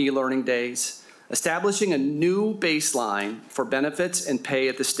during e-learning days. Establishing a new baseline for benefits and pay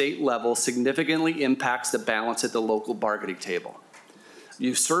at the state level significantly impacts the balance at the local bargaining table.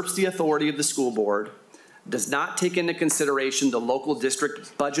 Usurps the authority of the school board, does not take into consideration the local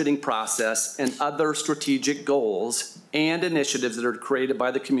district budgeting process and other strategic goals and initiatives that are created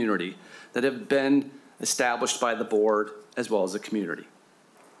by the community that have been established by the board as well as the community.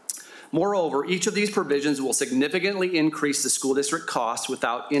 Moreover, each of these provisions will significantly increase the school district costs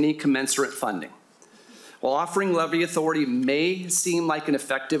without any commensurate funding. While offering levy authority may seem like an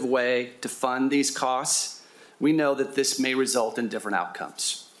effective way to fund these costs, we know that this may result in different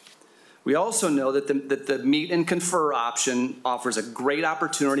outcomes. We also know that the meet and confer option offers a great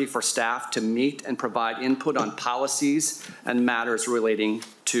opportunity for staff to meet and provide input on policies and matters relating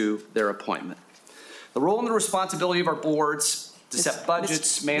to their appointment. The role and the responsibility of our boards to set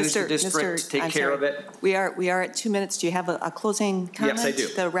budgets, manage the district, take care of it. We are at 2 minutes. Do you have a closing comment? Yes, I do.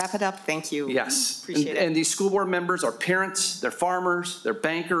 To wrap it up? Thank you. Yes. Appreciate it. And these school board members are parents, they're farmers, they're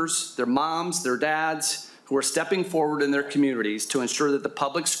bankers, they're moms, they're dads who are stepping forward in their communities to ensure that the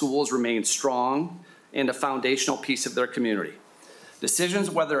public schools remain strong and a foundational piece of their community. Decisions,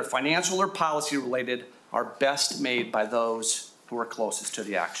 whether financial or policy related, are best made by those who are closest to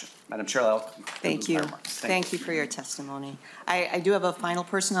the action. Madam Chair, I'll Thank you. Thank you for your testimony. I do have a final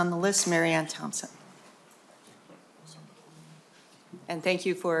person on the list, Mary Ann Thompson. And thank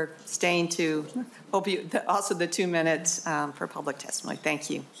you for staying to, also the 2 minutes for public testimony. Thank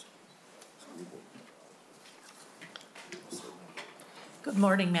you. Good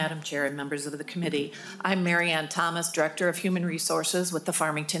morning, Madam Chair and members of the committee. I'm Mary Ann Thomas, Director of Human Resources with the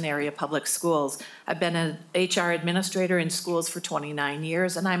Farmington Area Public Schools. I've been an HR administrator in schools for 29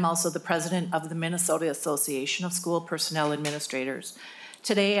 years, and I'm also the president of the Minnesota Association of School Personnel Administrators.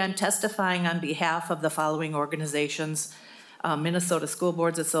 Today, I'm testifying on behalf of the following organizations: Minnesota School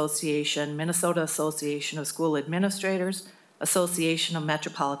Boards Association, Minnesota Association of School Administrators, Association of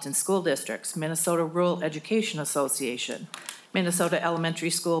Metropolitan School Districts, Minnesota Rural Education Association, Minnesota Elementary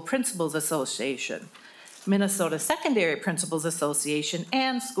School Principals Association, Minnesota Secondary Principals Association,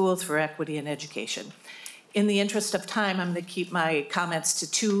 and Schools for Equity in Education. In the interest of time, I'm going to keep my comments to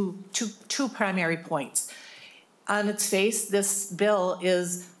two primary points. On its face, this bill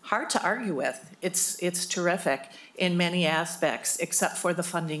is hard to argue with. It's terrific in many aspects, except for the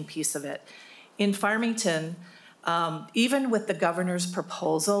funding piece of it. In Farmington, even with the governor's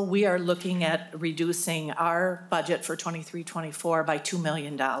proposal, we are looking at reducing our budget for 23-24 by $2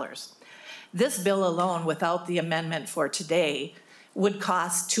 million. This bill alone, without the amendment for today, would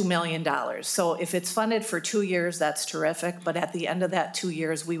cost $2 million. So if it's funded for 2 years, that's terrific, but at the end of that 2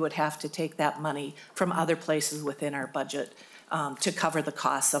 years, we would have to take that money from other places within our budget to cover the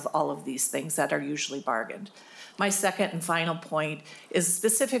costs of all of these things that are usually bargained. My second and final point is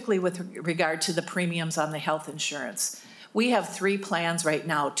specifically with regard to the premiums on the health insurance. We have 3 plans right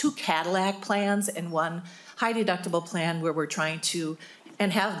now, 2 Cadillac plans and 1 high deductible plan where we're trying to,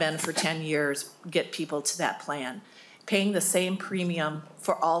 and have been for 10 years, get people to that plan. Paying the same premium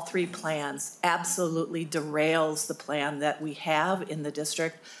for all 3 plans absolutely derails the plan that we have in the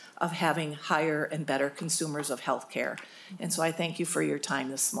district of having higher and better consumers of health care. And so I thank you for your time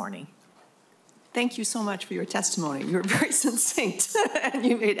this morning. Thank you so much for your testimony. You were very succinct and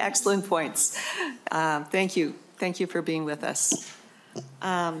you made excellent points. Thank you. Thank you for being with us.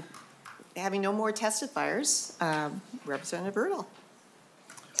 Having no more testifiers, Representative Erdahl.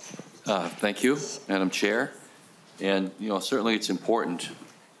 Thank you, Madam Chair. And, certainly it's important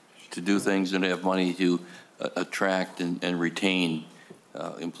to do things and have money to attract and retain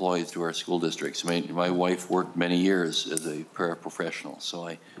employees to our school districts. I mean, my wife worked many years as a paraprofessional, so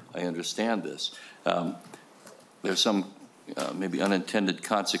I understand this. There's some maybe unintended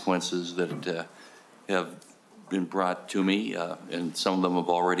consequences that have been brought to me, and some of them have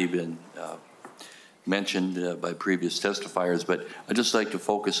already been mentioned by previous testifiers, but I'd just like to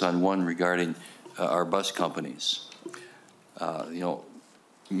focus on one regarding our bus companies.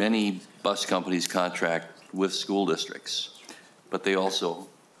 Many bus companies contract with school districts, but they also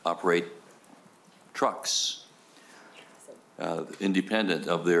operate trucks independent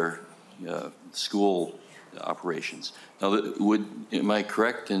of their school operations. Now, am I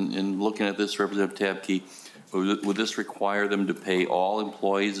correct in looking at this, Representative Tabke? Would this require them to pay all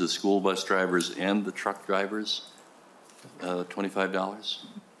employees, the school bus drivers and the truck drivers, $25?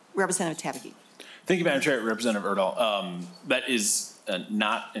 Representative Tabke. Thank you, Madam Chair. Representative Erdahl. That is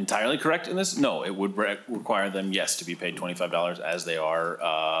not entirely correct in this. No, it would require them, yes, to be paid $25 as they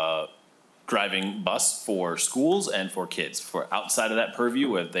are driving bus for schools and for kids. For outside of that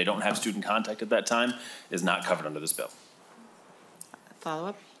purview, if they don't have student contact at that time, is not covered under this bill.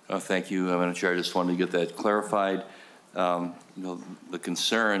 Follow-up? Thank you, Madam Chair. I just wanted to get that clarified. The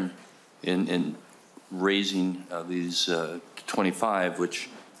concern in raising these to 25, which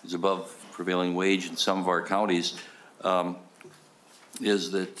is above prevailing wage in some of our counties,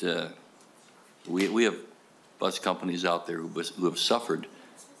 is that we have bus companies out there who have suffered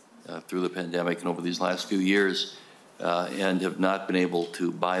through the pandemic and over these last few years and have not been able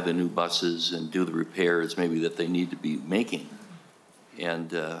to buy the new buses and do the repairs maybe that they need to be making.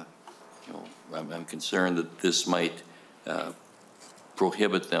 And I'm concerned that this might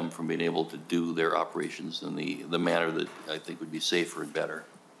prohibit them from being able to do their operations in the manner that I think would be safer and better.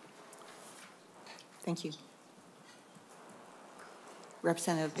 Thank you.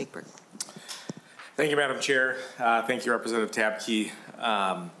 Representative Bigberg. Thank you, Madam Chair. Thank you, Representative Tabke.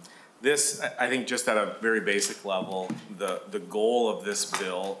 This, I think, just at a very basic level, the goal of this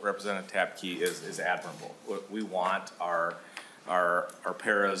bill, Representative Tabke, is admirable. We want our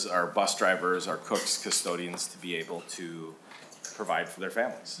paras, our bus drivers, our cooks, custodians to be able to provide for their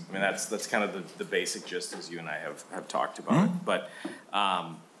families. I mean, that's kind of the basic gist, as you and I have talked about it. But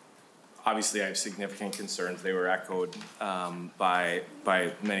obviously, I have significant concerns. They were echoed by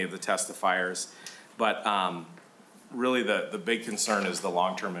many of the testifiers. But really, the big concern is the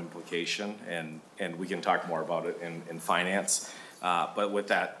long-term implication, and we can talk more about it in finance. But with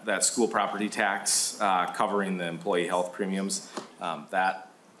that school property tax covering the employee health premiums, that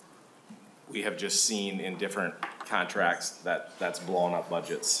we have just seen in different contracts that's blown up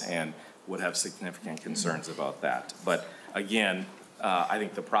budgets and would have significant concerns about that. But again, I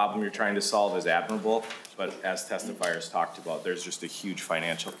think the problem you're trying to solve is admirable, but as testifiers talked about, there's just a huge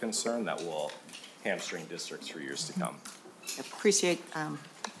financial concern that will hamstring districts for years to come. Appreciate,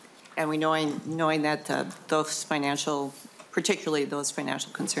 and we knowing that those financial, particularly those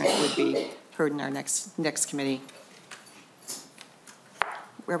financial concerns would be heard in our next committee.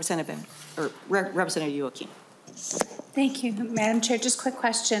 Representative Joachim. Thank you, Madam Chair. Just a quick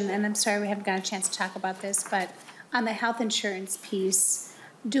question, and I'm sorry we haven't got a chance to talk about this, but on the health insurance piece,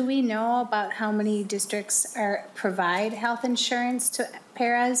 do we know about how many districts provide health insurance to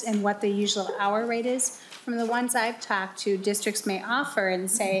paras and what the usual hour rate is? From the ones I've talked to, districts may offer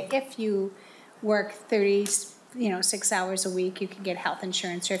and say, if you work 6 hours a week, you can get health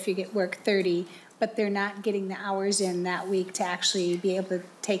insurance, or if you work 30, but they're not getting the hours in that week to actually be able to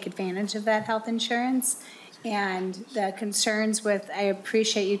take advantage of that health insurance. And the concerns I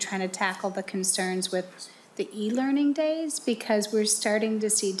appreciate you trying to tackle the concerns with the e-learning days, because we're starting to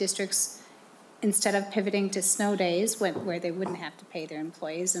see districts instead of pivoting to snow days where they wouldn't have to pay their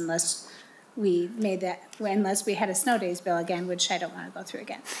employees unless we had a snow days bill again, which I don't want to go through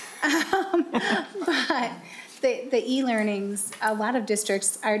again. But the e-learnings, a lot of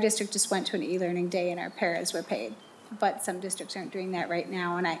districts, our district just went to an e-learning day and our paras were paid. But some districts aren't doing that right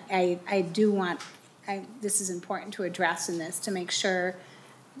now. And I do want, this is important to address in this to make sure,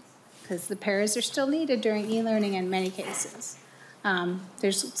 because the paras are still needed during e-learning in many cases.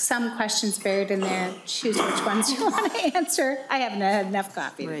 There's some questions buried in there. Choose which ones you want to answer. I haven't had enough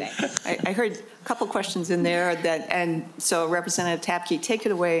coffee today. I heard a couple questions in there and so Representative Tapke, take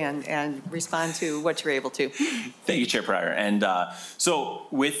it away and respond to what you're able to. Thank you, Chair Pryor. And so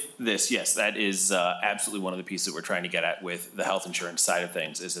with this, yes, that is absolutely one of the pieces that we're trying to get at with the health insurance side of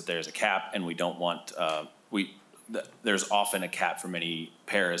things, is that there's a cap, and we don't want, there's often a cap for many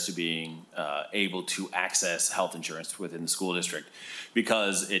paras to being able to access health insurance within the school district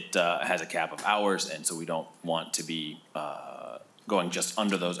because it has a cap of hours, and so we don't want to be going just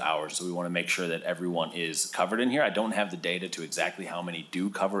under those hours. So we want to make sure that everyone is covered in here. I don't have the data to exactly how many do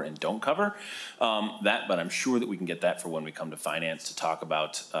cover and don't cover that, but I'm sure that we can get that for when we come to finance to talk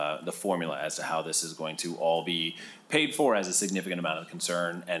about the formula as to how this is going to all be paid for as a significant amount of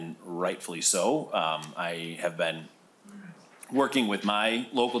concern, and rightfully so. I have been working with my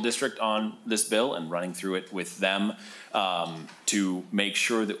local district on this bill and running through it with them to make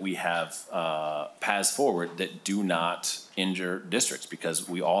sure that we have paths forward that do not injure districts, because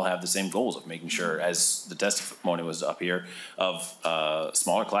we all have the same goals of making sure, as the testimony was up here, of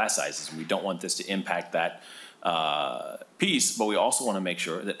smaller class sizes. And we don't want this to impact that piece, but we also want to make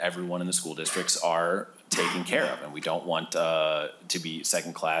sure that everyone in the school districts are taken care of, and we don't want to be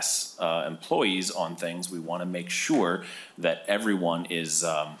second-class employees on things. We want to make sure that everyone is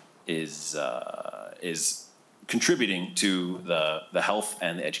contributing to the health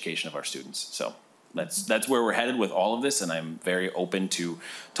and the education of our students. So that's where we're headed with all of this, and I'm very open to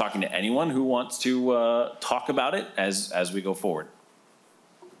talking to anyone who wants to talk about it as we go forward.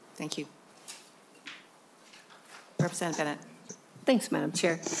 Thank you. Representative Bennett. Thanks, Madam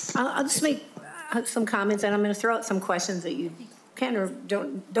Chair. I'll just make some comments, and I'm going to throw out some questions that you can or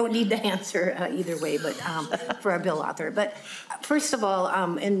don't need to answer either way, but for our bill author. But first of all,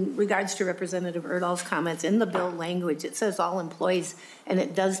 in regards to Representative Erdahl's comments, in the bill language, it says all employees, and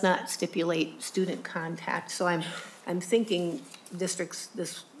it does not stipulate student contact. So I'm thinking districts,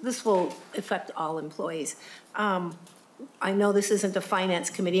 this will affect all employees. I know this isn't a finance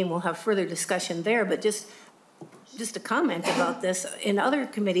committee, and we'll have further discussion there, but just a comment about this. In other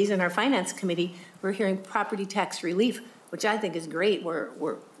committees, in our finance committee, we're hearing property tax relief, which I think is great.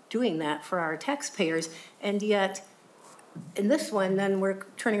 We're doing that for our taxpayers. And yet, in this one, then we're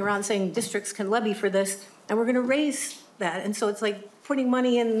turning around saying districts can levy for this, and we're gonna raise that. And so it's like putting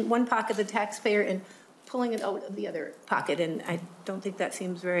money in one pocket of the taxpayer and pulling it out of the other pocket. And I don't think that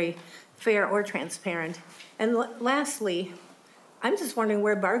seems very fair or transparent. And lastly, I'm just wondering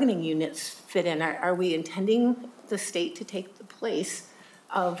where bargaining units fit in. Are we intending the state to take the place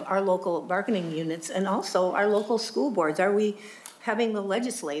of our local bargaining units and also our local school boards? Are we having the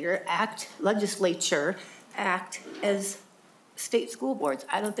legislature act as state school boards?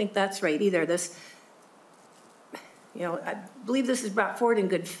 I don't think that's right either. This, I believe this is brought forward in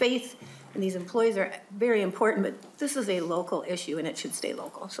good faith, and these employees are very important, but this is a local issue and it should stay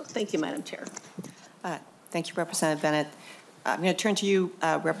local. So thank you, Madam Chair. Thank you, Representative Bennett. I'm going to turn to you,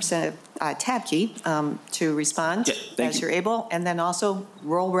 Representative Tapke, to respond as you're able, and then also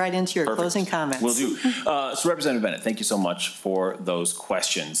roll right into your closing comments. Will do. So Representative Bennett, thank you so much for those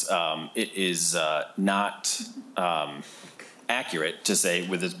questions. It is not accurate to say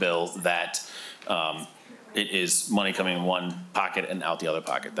with this bill that it is money coming in one pocket and out the other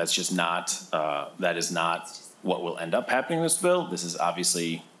pocket. That's just not, that is not what will end up happening in this bill. This is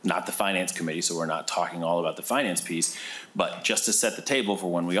obviously not the finance committee, so we're not talking all about the finance piece, but just to set the table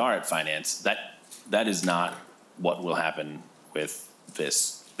for when we are at finance, that is not what will happen with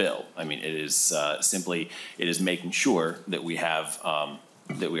this bill. I mean, it is simply, it is making sure that we have,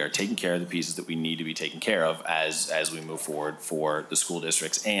 that we are taking care of the pieces that we need to be taken care of as we move forward for the school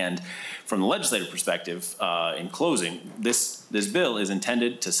districts. And from the legislative perspective, in closing, this bill is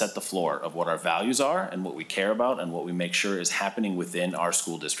intended to set the floor of what our values are and what we care about and what we make sure is happening within our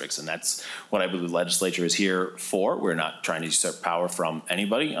school districts. And that's what I believe the legislature is here for. We're not trying to usurp power from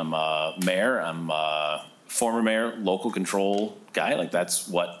anybody. I'm a mayor, I'm a former mayor, local control guy. Like, that's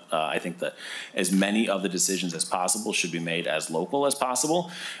what I think that as many of the decisions as possible should be made as local as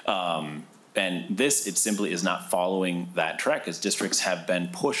possible. And this, it simply is not following that track, as districts have been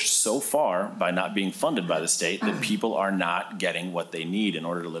pushed so far by not being funded by the state that people are not getting what they need in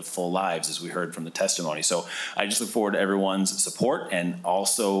order to live full lives, as we heard from the testimony. So I just look forward to everyone's support, and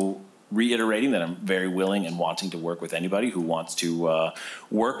also reiterating that I'm very willing and wanting to work with anybody who wants to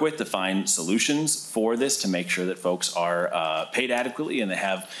work with to find solutions for this, to make sure that folks are paid adequately and they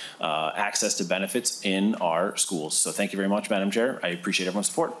have access to benefits in our schools. So thank you very much, Madam Chair. I appreciate everyone's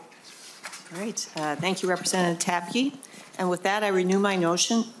support. Great. Thank you, Representative Tapke. And with that, I renew my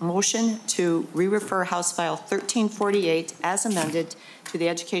motion to re-refer House File 1348 as amended to the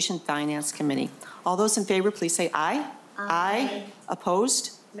Education Finance Committee. All those in favor, please say aye. Aye.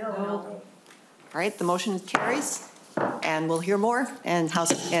 Opposed? No. All right, the motion carries, and we'll hear more in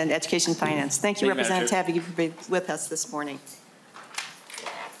House and Education Finance. Thank you, Representative Tapke, for being with us this morning.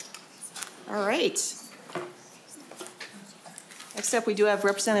 All right. Next up, we do have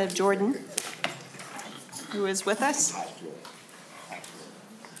Representative Jordan, who is with us.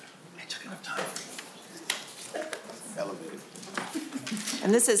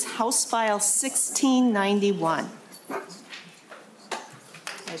 And this is House File 1691.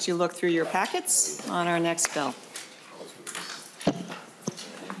 As you look through your packets on our next bill.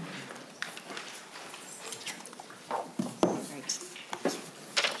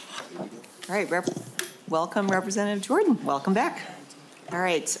 All right, welcome, Representative Jordan. Welcome back. All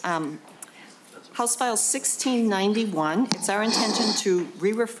right, House File 1691. It's our intention to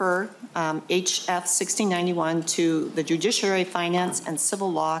re-refer HF 1691 to the Judiciary, Finance, and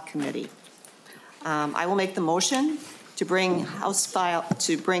Civil Law Committee. I will make the motion to bring HF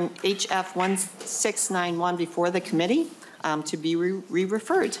 1691 before the committee to be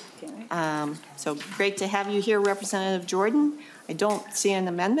re-referred. So great to have you here, Representative Jordan. I don't see an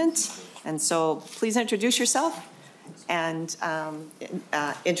amendment, and so please introduce yourself and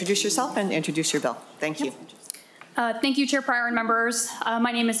introduce your bill. Thank you. Thank you, Chair Pryor and members.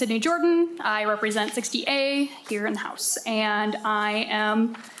 My name is Sydney Jordan. I represent 60A here in the House, and I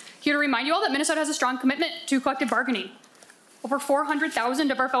am here to remind you all that Minnesota has a strong commitment to collective bargaining. Over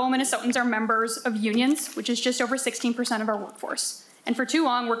 400,000 of our fellow Minnesotans are members of unions, which is just over 16% of our workforce. And for too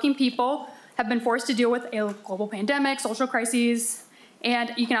long, working people have been forced to deal with a global pandemic, social crises,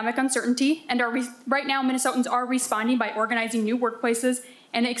 and economic uncertainty. And right now, Minnesotans are responding by organizing new workplaces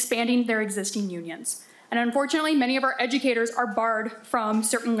and expanding their existing unions. And unfortunately, many of our educators are barred from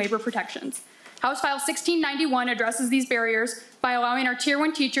certain labor protections. House File 1691 addresses these barriers by allowing our Tier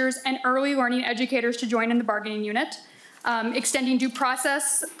 1 teachers and early learning educators to join in the bargaining unit, extending due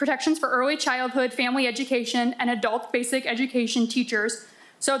process protections for early childhood, family education, and adult basic education teachers,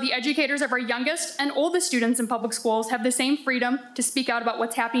 so the educators of our youngest and oldest students in public schools have the same freedom to speak out about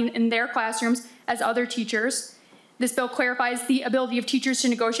what's happening in their classrooms as other teachers. This bill clarifies the ability of teachers to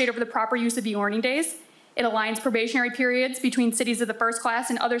negotiate over the proper use of e-learning days. It aligns probationary periods between cities of the first class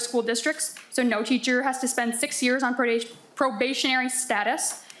and other school districts, so no teacher has to spend 6 years on probationary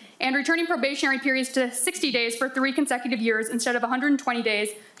status, and returning probationary periods to 60 days for 3 consecutive years instead of 120 days,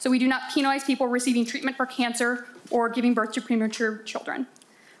 so we do not penalize people receiving treatment for cancer or giving birth to premature children.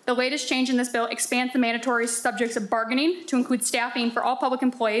 The latest change in this bill expands the mandatory subjects of bargaining to include staffing for all public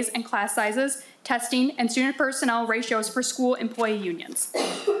employees and class sizes, testing, and student personnel ratios for school employee unions.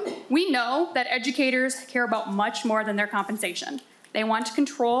 We know that educators care about much more than their compensation. They want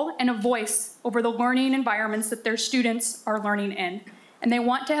control and a voice over the learning environments that their students are learning in, and they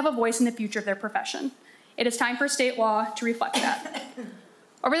want to have a voice in the future of their profession. It is time for state law to reflect that.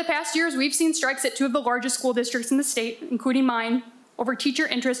 Over the past years, we've seen strikes at 2 of the largest school districts in the state, including mine, over teacher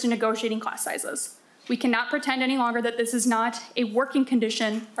interest in negotiating class sizes. We cannot pretend any longer that this is not a working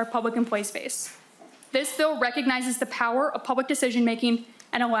condition our public employees face. This bill recognizes the power of public decision-making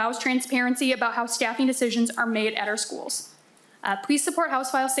and allows transparency about how staffing decisions are made at our schools. Please support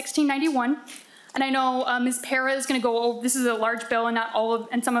House File 1691. And I know Ms. Para is going to go over, this is a large bill, and not all of,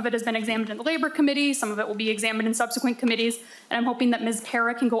 and some of it has been examined in the Labor Committee, some of it will be examined in subsequent committees, and I'm hoping that Ms.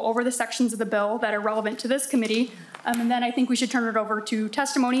 Para can go over the sections of the bill that are relevant to this committee. And then I think we should turn it over to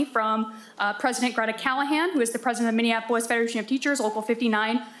testimony from President Greta Callahan, who is the president of Minneapolis Federation of Teachers, Local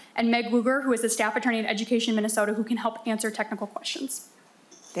 59, and Meg Luger, who is the staff attorney at Education Minnesota, who can help answer technical questions.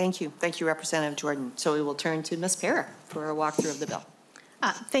 Thank you. Thank you, Representative Jordan. So we will turn to Ms. Para for a walkthrough of the bill.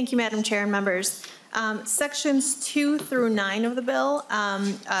 Thank you, Madam Chair and members. Sections 2 through 9 of the bill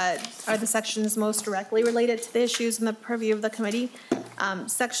are the sections most directly related to the issues in the purview of the committee.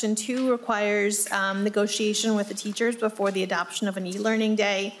 Section 2 requires negotiation with the teachers before the adoption of an e-learning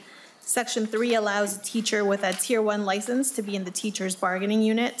day. Section 3 allows a teacher with a Tier 1 license to be in the teacher's bargaining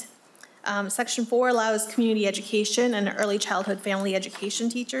unit. Section 4 allows community education and early childhood family education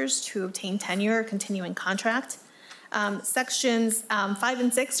teachers to obtain tenure or continuing contract. Sections 5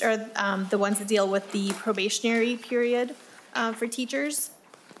 and 6 are the ones that deal with the probationary period for teachers.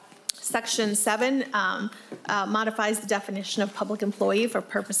 Section 7 modifies the definition of public employee for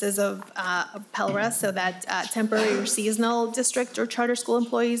purposes of PELRA so that temporary or seasonal district or charter school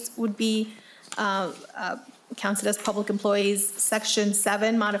employees would be counted as public employees. Section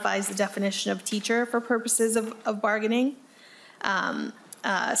 7 modifies the definition of teacher for purposes of bargaining.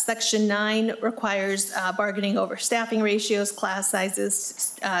 Section 9 requires bargaining over staffing ratios, class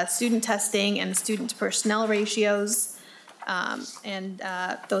sizes, student testing, and student to personnel ratios.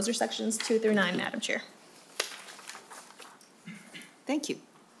 Those are sections 2 through 9, Madam Chair. Thank you.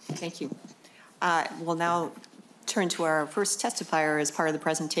 Thank you. We'll now turn to our first testifier as part of the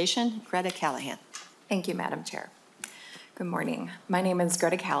presentation, Greta Callahan. Thank you, Madam Chair. Good morning. My name is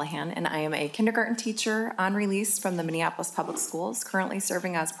Greta Callahan, and I am a kindergarten teacher on release from the Minneapolis Public Schools, currently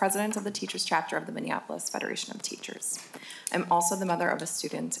serving as president of the Teachers Chapter of the Minneapolis Federation of Teachers. I'm also the mother of a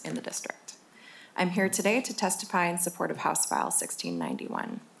student in the district. I'm here today to testify in support of House File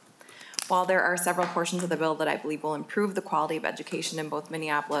 1691. While there are several portions of the bill that I believe will improve the quality of education in both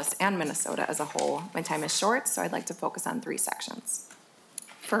Minneapolis and Minnesota as a whole, my time is short, so I'd like to focus on 3 sections.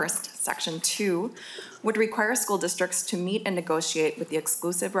 First, Section 2 would require school districts to meet and negotiate with the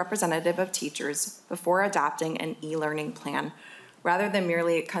exclusive representative of teachers before adopting an e-learning plan, rather than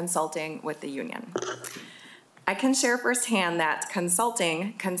merely consulting with the union. I can share firsthand that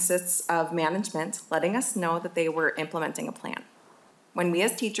consulting consists of management letting us know that they were implementing a plan. When we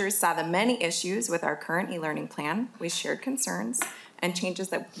as teachers saw the many issues with our current e-learning plan, we shared concerns and changes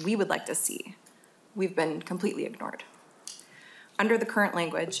that we would like to see. We've been completely ignored. Under the current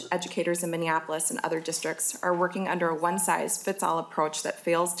language, educators in Minneapolis and other districts are working under a one-size-fits-all approach that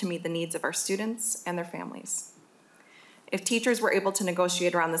fails to meet the needs of our students and their families. If teachers were able to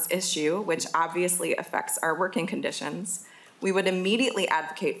negotiate around this issue, which obviously affects our working conditions, we would immediately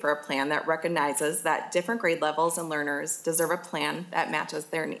advocate for a plan that recognizes that different grade levels and learners deserve a plan that matches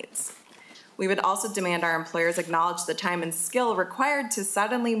their needs. We would also demand our employers acknowledge the time and skill required to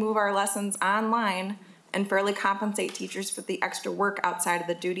suddenly move our lessons online and fairly compensate teachers for the extra work outside of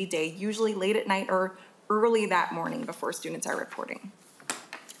the duty day, usually late at night or early that morning before students are reporting.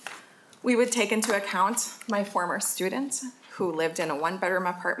 We would take into account my former student who lived in a 1-bedroom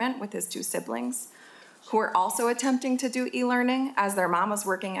apartment with his 2 siblings, who were also attempting to do e-learning as their mom was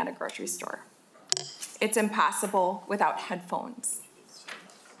working at a grocery store. It's impossible without headphones.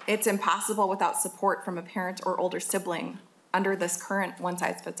 It's impossible without support from a parent or older sibling under this current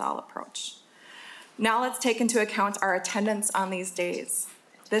one-size-fits-all approach. Now let's take into account our attendance on these days.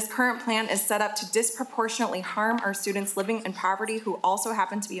 This current plan is set up to disproportionately harm our students living in poverty who also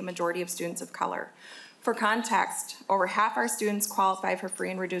happen to be a majority of students of color. For context, over half our students qualify for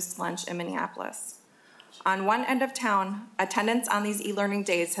free and reduced lunch in Minneapolis. On one end of town, attendance on these e-learning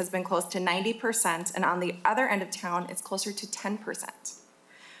days has been close to 90%, and on the other end of town, it's closer to 10%.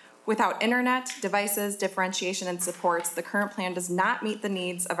 Without internet, devices, differentiation, and supports, the current plan does not meet the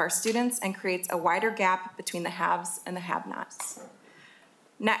needs of our students and creates a wider gap between the haves and the have-nots.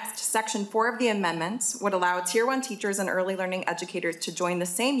 Next, Section 4 of the amendment would allow Tier 1 teachers and early learning educators to join the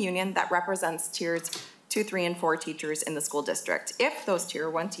same union that represents Tiers 2, 3, and 4 teachers in the school district, if those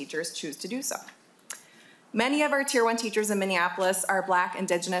Tier 1 teachers choose to do so. Many of our Tier 1 teachers in Minneapolis are Black,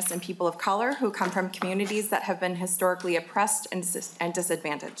 Indigenous, and people of color who come from communities that have been historically oppressed and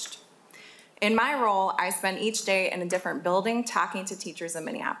disadvantaged. In my role, I spend each day in a different building talking to teachers in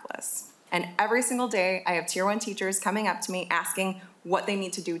Minneapolis. And every single day, I have Tier 1 teachers coming up to me asking what they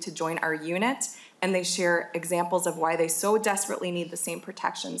need to do to join our unit, and they share examples of why they so desperately need the same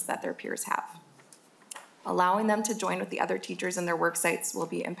protections that their peers have. Allowing them to join with the other teachers in their work sites will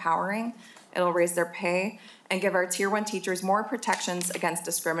be empowering. It'll raise their pay and give our Tier 1 teachers more protections against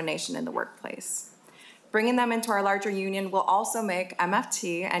discrimination in the workplace. Bringing them into our larger union will also make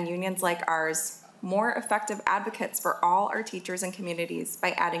MFT and unions like ours more effective advocates for all our teachers and communities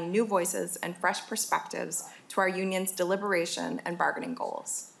by adding new voices and fresh perspectives to our union's deliberation and bargaining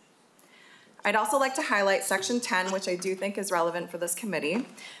goals. I'd also like to highlight Section 10, which I do think is relevant for this committee,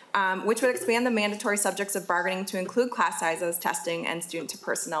 which would expand the mandatory subjects of bargaining to include class sizes, testing, and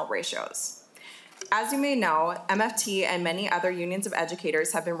student-to-personnel ratios. As you may know, MFT and many other unions of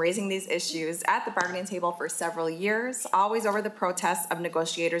educators have been raising these issues at the bargaining table for several years, always over the protests of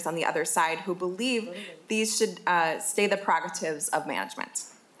negotiators on the other side who believe these should stay the prerogatives of management.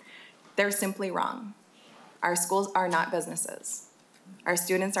 They're simply wrong. Our schools are not businesses. Our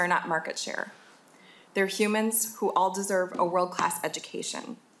students are not market share. They're humans who all deserve a world-class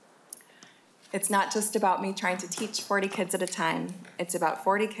education. It's not just about me trying to teach 40 kids at a time. It's about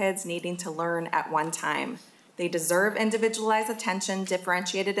 40 kids needing to learn at one time. They deserve individualized attention,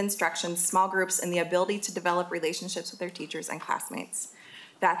 differentiated instruction, small groups, and the ability to develop relationships with their teachers and classmates.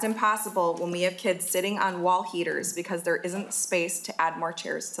 That's impossible when we have kids sitting on wall heaters because there isn't space to add more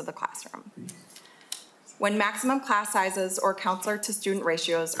chairs to the classroom. When maximum class sizes or counselor to student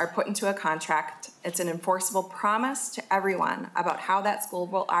ratios are put into a contract, it's an enforceable promise to everyone about how that school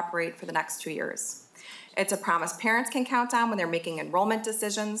will operate for the next 2 years. It's a promise parents can count on when they're making enrollment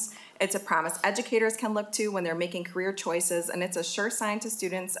decisions. It's a promise educators can look to when they're making career choices, and it's a sure sign to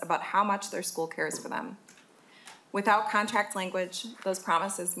students about how much their school cares for them. Without contract language, those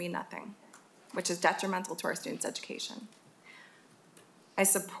promises mean nothing, which is detrimental to our students' education. I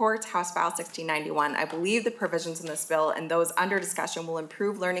support House File 1691. I believe the provisions in this bill and those under discussion will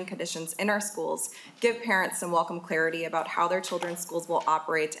improve learning conditions in our schools, give parents some welcome clarity about how their children's schools will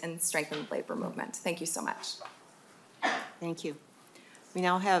operate, and strengthen the labor movement. Thank you so much. Thank you. We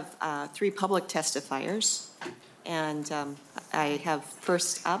now have 3 public testifiers, and I have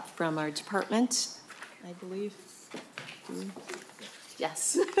first up from our department, I believe.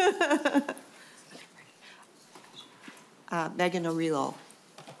 Yes. Megan O'Reilly.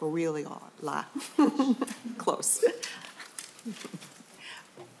 Close.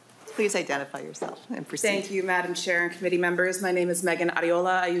 Please identify yourself and proceed. Thank you, Madam Chair and committee members. My name is Megan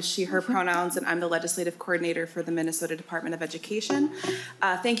Ariola. I use she, her pronouns, and I'm the legislative coordinator for the Minnesota Department of Education.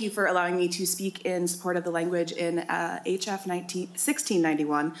 Thank you for allowing me to speak in support of the language in HF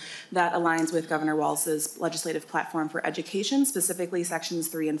 1691 that aligns with Governor Walz's legislative platform for education, specifically sections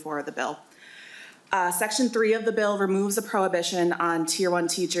 3 and 4 of the bill. Section 3 of the bill removes a prohibition on Tier 1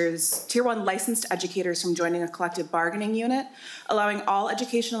 licensed educators from joining a collective bargaining unit, allowing all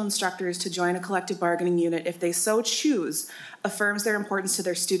educational instructors to join a collective bargaining unit if they so choose, affirms their importance to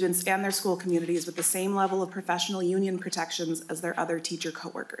their students and their school communities with the same level of professional union protections as their other teacher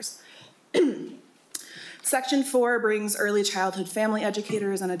coworkers. Section 4 brings early childhood family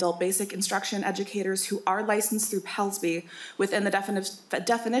educators and adult basic instruction educators who are licensed through PELSB within the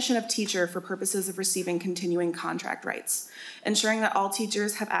definition of teacher for purposes of receiving continuing contract rights, ensuring that all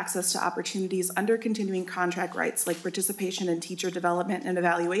teachers have access to opportunities under continuing contract rights like participation in teacher development and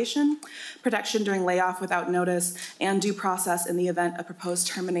evaluation, protection during layoff without notice, and due process in the event a proposed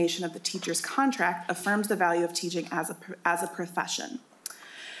termination of the teacher's contract affirms the value of teaching as a profession.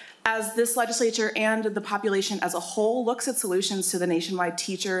 As this legislature and the population as a whole looks at solutions to the nationwide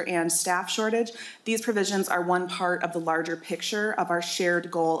teacher and staff shortage, these provisions are one part of the larger picture of our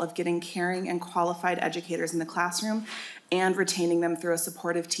shared goal of getting caring and qualified educators in the classroom and retaining them through a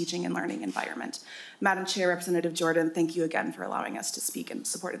supportive teaching and learning environment. Madam Chair, Representative Jordan, thank you again for allowing us to speak in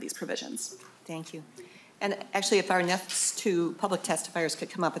support of these provisions. Thank you. And actually, if our next 2 public testifiers could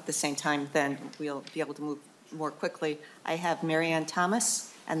come up at the same time, then we'll be able to move more quickly. I have Mary Ann Thomas,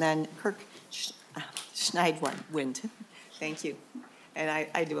 and then Kirk Schneidwind. Thank you. And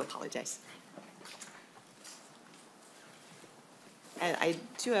I do apologize. And I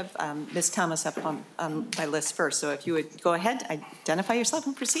do have Ms. Thomas up on my list first, so if you would go ahead, identify yourself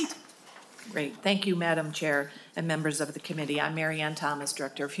and proceed. Great. Thank you, Madam Chair and members of the committee. I'm Mary Ann Thomas,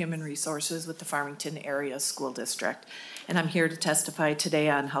 Director of Human Resources with the Farmington Area School District, and I'm here to testify today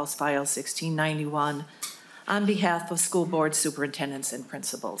on House File 1691 on behalf of school board superintendents and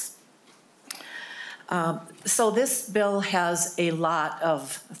principals. So this bill has a lot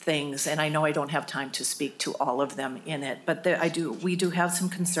of things, and I know I don't have time to speak to all of them in it, but we do have some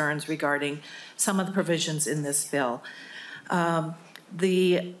concerns regarding some of the provisions in this bill.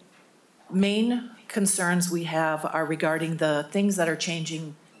 The main concerns we have are regarding the things that are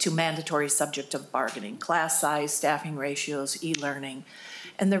changing to mandatory subject of bargaining: class size, staffing ratios, e-learning.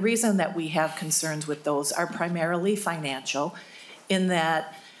 And the reason that we have concerns with those are primarily financial, in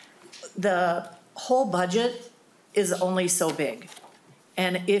that the whole budget is only so big.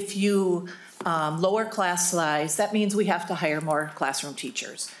 And if you lower class size, that means we have to hire more classroom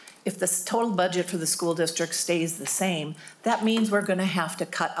teachers. If the total budget for the school district stays the same, that means we're going to have to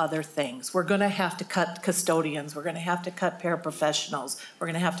cut other things. We're going to have to cut custodians. We're going to have to cut paraprofessionals. We're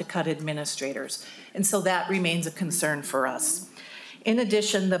going to have to cut administrators. And so that remains a concern for us. In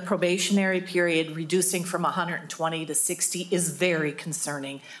addition, the probationary period reducing from 120 to 60 is very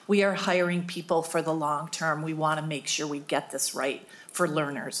concerning. We are hiring people for the long term. We want to make sure we get this right for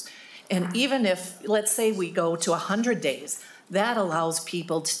learners. And even if, let's say we go to 100 days, that allows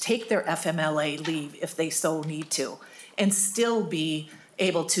people to take their FMLA leave if they so need to and still be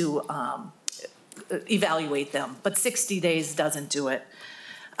able to evaluate them. But 60 days doesn't do it.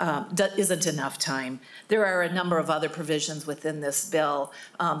 isn't enough time. There are a number of other provisions within this bill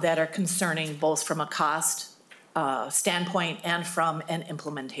that are concerning both from a cost standpoint and from an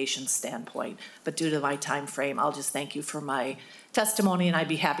implementation standpoint. But due to my time frame, I'll just thank you for my testimony, and I'd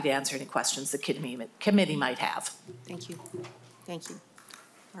be happy to answer any questions the committee might have. Thank you. Thank you.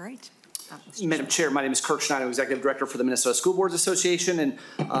 All right. Madam Chair, my name is Kirk Schneider, Executive Director for the Minnesota School Boards Association, and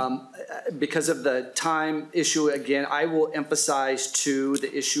because of the time issue, again, I will emphasize to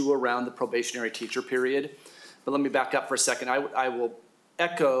the issue around the probationary teacher period. But let me back up for a second. I will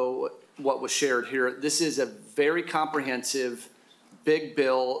echo what was shared here. This is a very comprehensive, big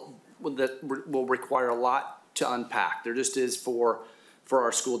bill that will require a lot to unpack. There just is for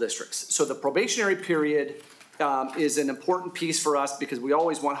our school districts. So the probationary period is an important piece for us because we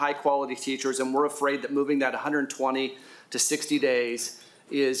always want high quality teachers, and we're afraid that moving that 120 to 60 days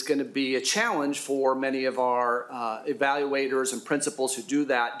is going to be a challenge for many of our evaluators and principals who do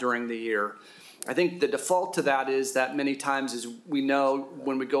that during the year. I think the default to that is that many times, as we know,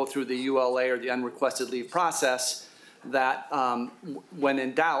 when we go through the ULA or the unrequested leave process, that when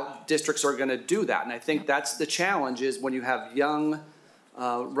in doubt, districts are going to do that. And I think that's the challenge, is when you have young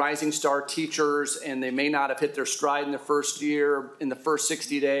rising star teachers and they may not have hit their stride in the first year, in the first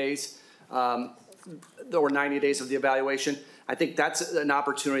 60 days or 90 days of the evaluation. I think that's an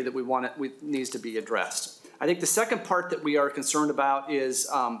opportunity that needs to be addressed. I think the second part that we are concerned about is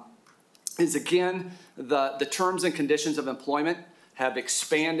again, the terms and conditions of employment have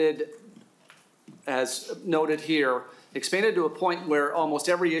expanded, as noted here, expanded to a point where almost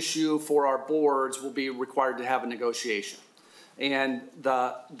every issue for our boards will be required to have a negotiation. And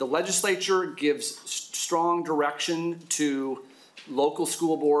the legislature gives strong direction to local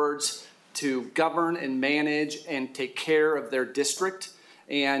school boards to govern and manage and take care of their district.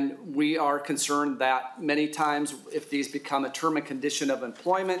 And we are concerned that many times if these become a term and condition of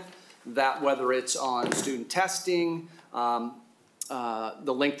employment, that whether it's on student testing, the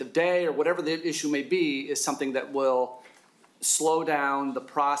length of day, or whatever the issue may be, is something that will slow down the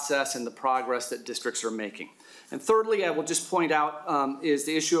process and the progress that districts are making. And thirdly, I will just point out is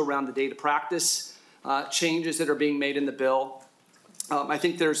the issue around the data practice changes that are being made in the bill. I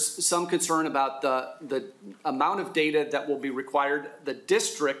think there's some concern about the amount of data that will be required the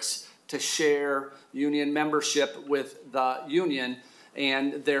districts to share union membership with the union.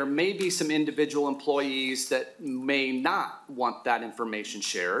 And there may be some individual employees that may not want that information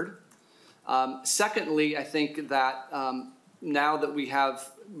shared. Secondly, I think that now that we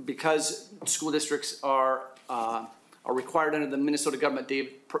have, because school districts are required under the Minnesota Government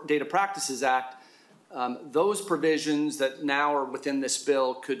Data Practices Act, those provisions that now are within this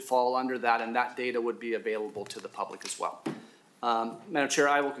bill could fall under that, and that data would be available to the public as well. Madam Chair,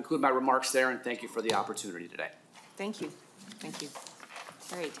 I will conclude my remarks there, and thank you for the opportunity today. Thank you. Thank you.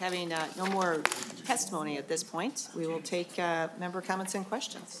 All right, having no more testimony at this point, we will take member comments and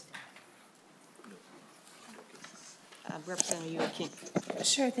questions. Representative Joachim.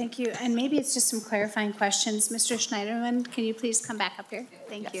 Sure, thank you. And maybe it's just some clarifying questions. Mr. Schneiderman, can you please come back up here?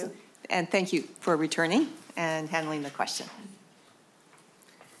 Thank you. And thank you for returning and handling the question.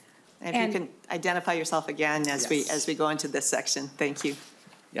 And if you can identify yourself again as we go into this section. Thank you.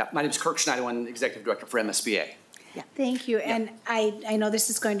 Yeah, my name is Kirk Schneiderman, Executive Director for MSBA. Yeah. Thank you. And I know this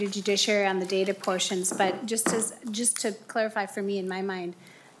is going to judiciary on the data portions, but just to clarify for me in my mind,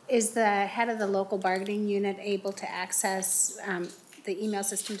 is the head of the local bargaining unit able to access the email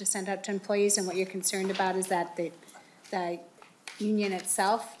system to send out to employees? And what you're concerned about is that the union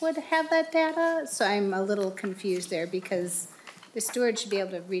itself would have that data? So I'm a little confused there, because the steward should be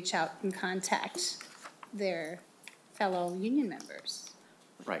able to reach out and contact their fellow union members.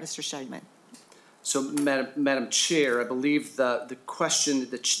 Right. Mr. Scheidman. So, Madam Chair, I believe the question,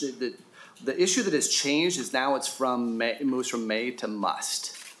 the issue that has changed is now it's it moves from may to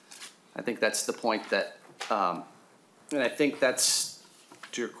must. I think that's the point that, and I think that's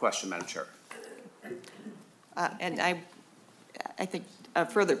to your question, Madam Chair. And I think a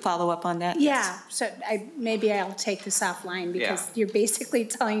further follow-up on that. Yeah, so maybe I'll take this offline, because you're basically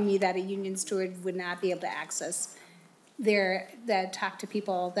telling me that a union steward would not be able to access talk to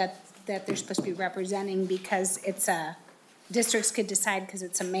people that they're supposed to be representing, because it's districts could decide, because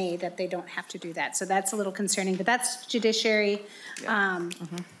it's a May, that they don't have to do that. So that's a little concerning, but that's judiciary. Yeah.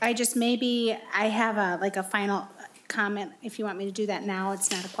 I just, maybe I have a final comment, if you want me to do that now.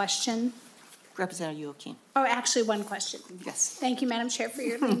 It's not a question. Representative Joachim. Oh, actually, one question. Yes. Thank you, Madam Chair, for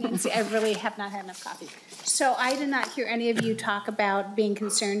your leniency. I really have not had enough coffee. So I did not hear any of you talk about being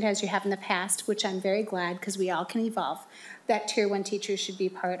concerned, as you have in the past, which I'm very glad, because we all can evolve, that Tier 1 teachers should be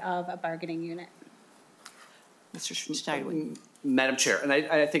part of a bargaining unit. Mr. Schneiderwood. Madam Chair, and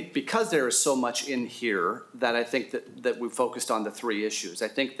I think because there is so much in here that I think that we focused on the three issues. I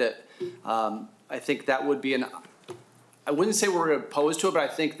think that would be I wouldn't say we're opposed to it, but I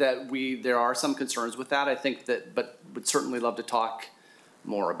think that there are some concerns with that. I think that, but would certainly love to talk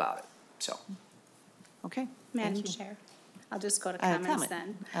more about it. So. Okay. Madam Chair, I'll just go to comments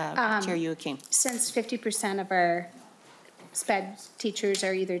then. Chair Youakim. Since 50% of our SPED teachers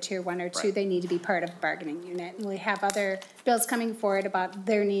are either tier 1 or 2, right, they need to be part of a bargaining unit. And we have other bills coming forward about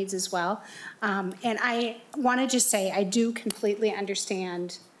their needs as well. And I want to just say I do completely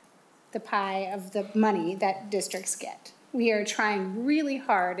understand the pie of the money that districts get. We are trying really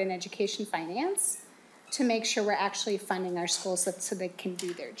hard in education finance to make sure we're actually funding our schools so they can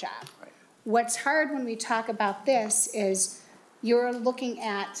do their job. Right. What's hard when we talk about this is you're looking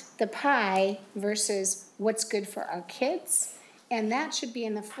at the pie versus what's good for our kids, and that should be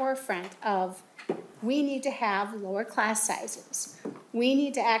in the forefront of we need to have lower class sizes. We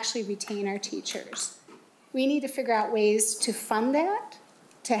need to actually retain our teachers. We need to figure out ways to fund that,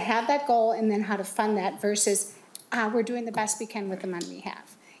 to have that goal, and then how to fund that versus we're doing the best we can with the money we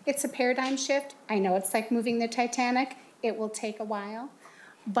have. It's a paradigm shift. I know it's like moving the Titanic. It will take a while,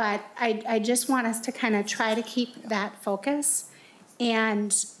 but I just want us to kind of try to keep that focus.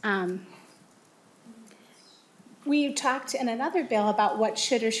 And we talked in another bill about what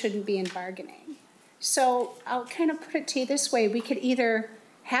should or shouldn't be in bargaining. So I'll kind of put it to you this way. We could either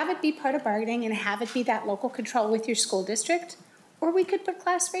have it be part of bargaining and have it be that local control with your school district, or we could put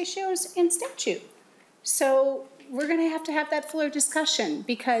class ratios in statute. So we're going to have that fuller discussion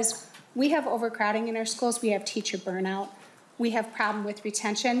because we have overcrowding in our schools. We have teacher burnout. We have problem with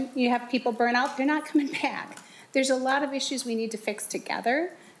retention. You have people burn out, they're not coming back. There's a lot of issues we need to fix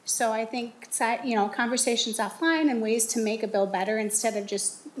together. So I think, conversations offline and ways to make a bill better instead of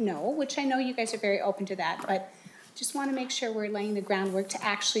just no, which I know you guys are very open to that, but just want to make sure we're laying the groundwork to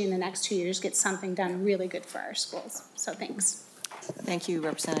actually in the next 2 years get something done really good for our schools. So thanks. Thank you,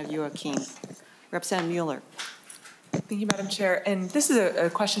 Representative Youakim. Representative Mueller. Thank you, Madam Chair. And this is a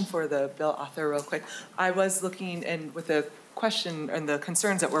question for the bill author real quick. I was looking and with the question and the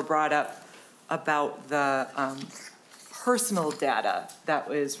concerns that were brought up about the personal data that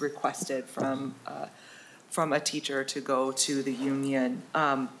was requested from a teacher to go to the union.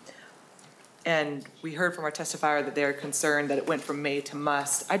 And we heard from our testifier that they're concerned that it went from may to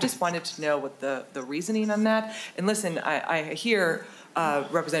must. I just wanted to know what the reasoning on that. And listen, I hear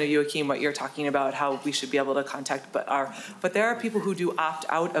Representative Youakim, what you're talking about, how we should be able to contact, but there are people who do opt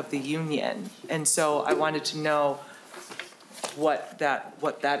out of the union. And so I wanted to know what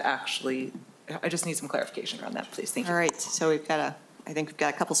that actually, I just need some clarification around that, please. Thank you. All right, so I think we've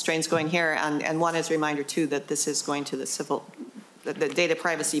got a couple strains going here, and one is a reminder too that this is going to the data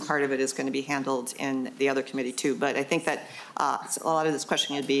privacy part of it is going to be handled in the other committee too. But I think that a lot of this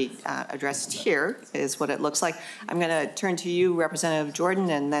question will be addressed here is what it looks like. I'm going to turn to you, Representative Jordan,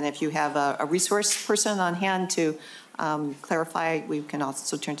 and then if you have a resource person on hand to clarify, we can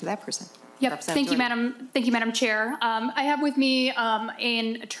also turn to that person. Yep. Thank you, Madam Chair. I have with me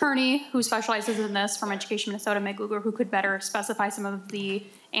an attorney who specializes in this from Education Minnesota, Meg Luger, who could better specify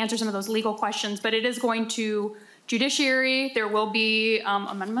answer some of those legal questions. But it is going to Judiciary. There will be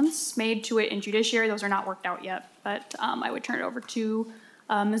amendments made to it in Judiciary. Those are not worked out yet. But I would turn it over to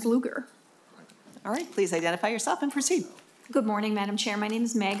Ms. Luger. All right. Please identify yourself and proceed. Good morning, Madam Chair. My name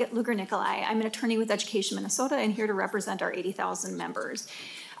is Meg Luger-Nicolai. I'm an attorney with Education Minnesota and here to represent our 80,000 members.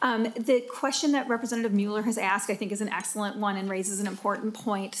 The question that Representative Mueller has asked, I think, is an excellent one and raises an important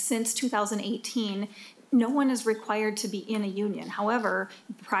point. Since 2018, no one is required to be in a union. However,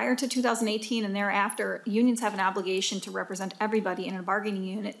 prior to 2018 and thereafter, unions have an obligation to represent everybody in a bargaining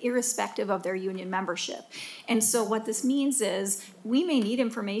unit, irrespective of their union membership. And so what this means is we may need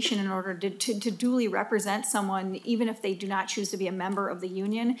information in order to duly represent someone, even if they do not choose to be a member of the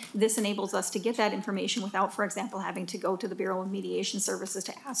union. This enables us to get that information without, for example, having to go to the Bureau of Mediation Services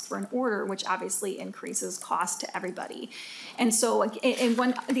to ask for an order, which obviously increases cost to everybody. And so,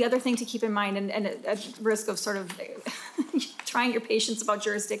 the other thing to keep in mind, and at risk of sort of trying your patience about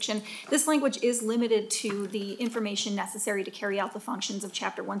jurisdiction, this language is limited to the information necessary to carry out the functions of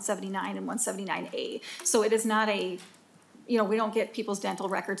Chapter 179 and 179A. So it is not we don't get people's dental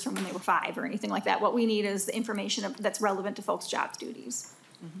records from when they were 5 or anything like that. What we need is the information that's relevant to folks' job duties.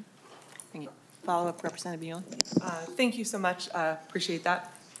 Mm-hmm. Thank you. Follow-up, Representative Mueller. Thank you so much. Appreciate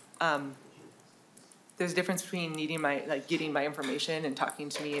that. There's a difference between getting my information and talking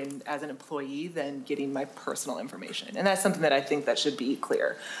to me as an employee than getting my personal information. And that's something that I think that should be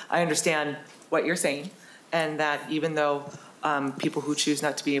clear. I understand what you're saying, and that even though people who choose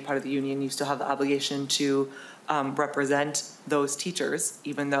not to be a part of the union, you still have the obligation to represent those teachers,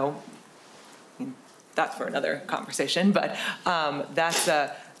 even though, I mean, that's for another conversation, but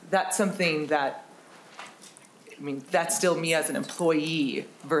that's something that, I mean, that's still me as an employee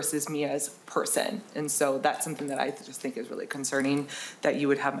versus me as a person. And so that's something that I just think is really concerning, that you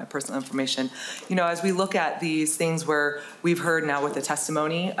would have my personal information. You know, as we look at these things where we've heard now with the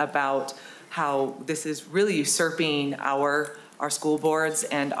testimony about how this is really usurping our school boards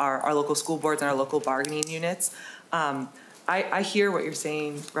and our local school boards and our local bargaining units, I hear what you're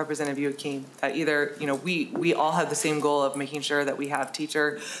saying, Representative Joachim, that either, you know, we all have the same goal of making sure that we have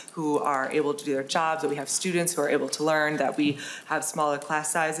teachers who are able to do their jobs, that we have students who are able to learn, that we have smaller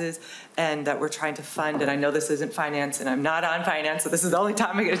class sizes, and that we're trying to fund, and I know this isn't finance, and I'm not on finance, so this is the only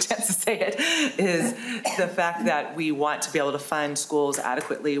time I get a chance to say it, is the fact that we want to be able to fund schools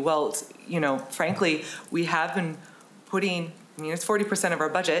adequately. Well, you know, frankly, we have been putting, I mean, it's 40% of our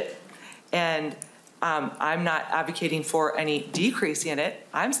budget, and I'm not advocating for any decrease in it.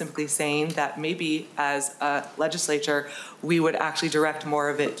 I'm simply saying that maybe as a legislature, we would actually direct more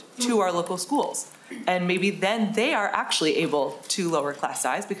of it to our local schools. And maybe then they are actually able to lower class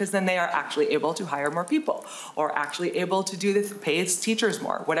size, because then they are actually able to hire more people, or actually able to do this, pay its teachers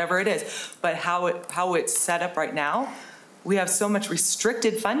more, whatever it is. But how it's set up right now, we have so much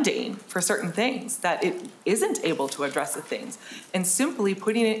restricted funding for certain things that it isn't able to address the things. And simply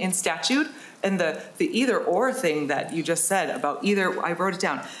putting it in statute, and the either or thing that you just said about either, I wrote it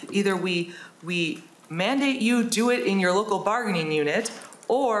down, either we mandate you do it in your local bargaining unit,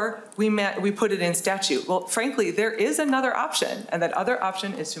 or we put it in statute. Well, frankly, there is another option, and that other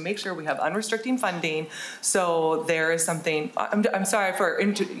option is to make sure we have unrestricted funding. So there is something. I'm sorry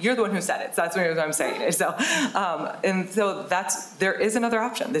you're the one who said it. So that's what I'm saying. So and so there is another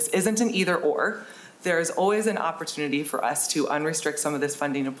option. This isn't an either or. There is always an opportunity for us to unrestrict some of this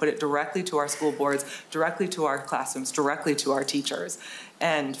funding and put it directly to our school boards, directly to our classrooms, directly to our teachers.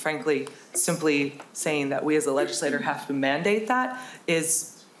 And frankly, simply saying that we as a legislator have to mandate that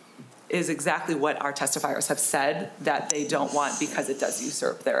is exactly what our testifiers have said that they don't want, because it does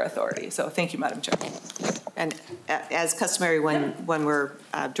usurp their authority. So thank you, Madam Chair. And as customary, when we're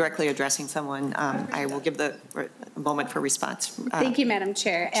directly addressing someone, I will give a moment for response. Thank you, Madam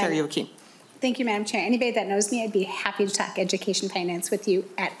Chair. Chair Joachim. Thank you, Madam Chair. Anybody that knows me, I'd be happy to talk education finance with you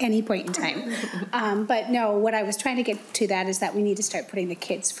at any point in time. But no, what I was trying to get to that is that we need to start putting the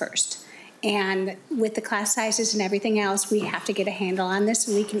kids first. And with the class sizes and everything else, we have to get a handle on this.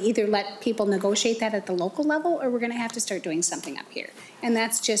 And we can either let people negotiate that at the local level, or we're going to have to start doing something up here. And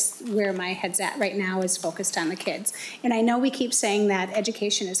that's just where my head's at right now, is focused on the kids. And I know we keep saying that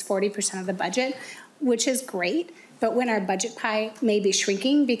education is 40% of the budget, which is great. But when our budget pie may be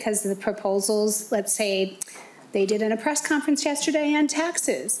shrinking because of the proposals, let's say they did in a press conference yesterday on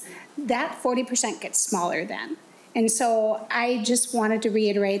taxes, that 40% gets smaller then. And so I just wanted to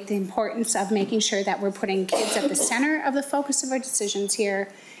reiterate the importance of making sure that we're putting kids at the center of the focus of our decisions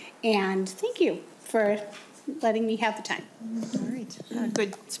here. And thank you for letting me have the time. All right.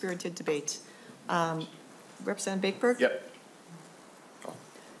 Good spirited debate. Representative Bakeberg? Yep.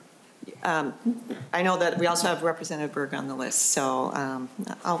 I know that we also have Representative Berg on the list, so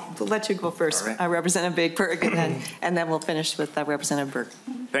I'll let you go first, right. Representative Bakeberg, and then we'll finish with Representative Berg.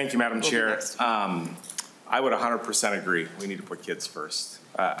 Thank you, Madam Chair. I would 100% agree. We need to put kids first.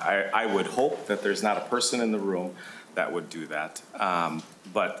 I would hope that there's not a person in the room that would do that.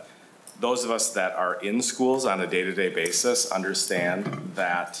 But those of us that are in schools on a day-to-day basis understand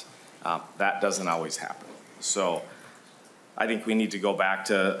that that doesn't always happen. So I think we need to go back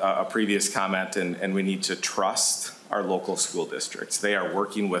to a previous comment, and we need to trust our local school districts. They are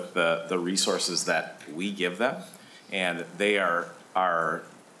working with the resources that we give them, and they are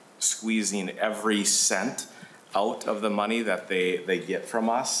squeezing every cent out of the money that they get from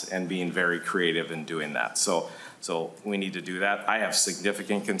us, and being very creative in doing that. So we need to do that. I have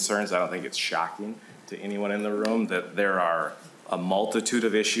significant concerns. I don't think it's shocking to anyone in the room that there are a multitude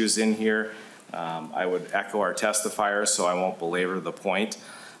of issues in here. I would echo our testifiers, so I won't belabor the point.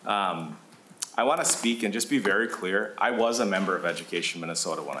 I want to speak and just be very clear. I was a member of Education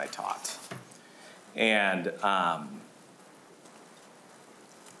Minnesota when I taught. And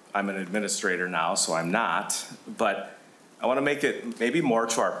I'm an administrator now, so I'm not. But I want to make it maybe more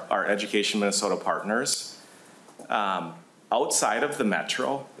to our Education Minnesota partners. Outside of the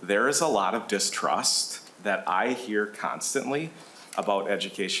metro, there is a lot of distrust that I hear constantly about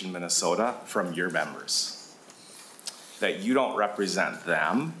Education Minnesota from your members, that you don't represent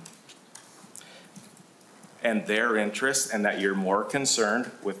them and their interests, and that you're more concerned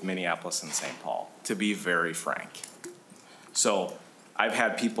with Minneapolis and St. Paul, to be very frank. So I've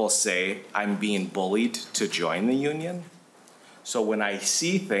had people say I'm being bullied to join the union. So when I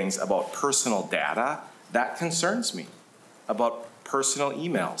see things about personal data, that concerns me, about personal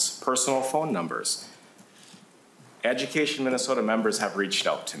emails, personal phone numbers. Education Minnesota members have reached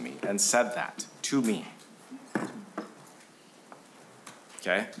out to me and said that to me.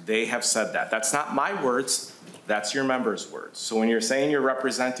 Okay, they have said that. That's not my words, that's your members' words. So when you're saying you're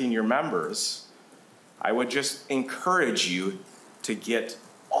representing your members, I would just encourage you to get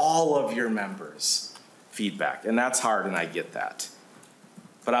all of your members' feedback. And that's hard, and I get that.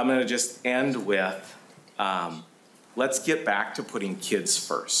 But I'm gonna just end with, let's get back to putting kids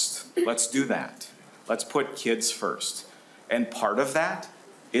first. Let's do that. Let's put kids first. And part of that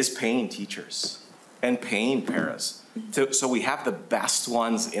is paying teachers and paying paras. So we have the best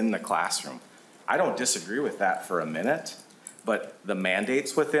ones in the classroom. I don't disagree with that for a minute, but the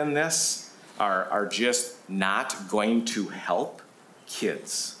mandates within this are just not going to help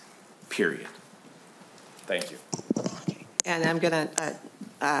kids, period. Thank you. And I'm going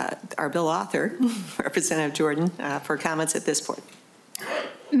to, our bill author, Representative Jordan, for comments at this point.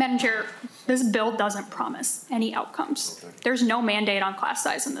 Madam Chair, this bill doesn't promise any outcomes. There's no mandate on class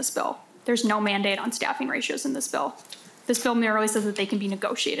size in this bill. There's no mandate on staffing ratios in this bill. This bill merely says that they can be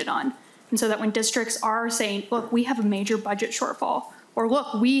negotiated on. And so that when districts are saying, look, we have a major budget shortfall, or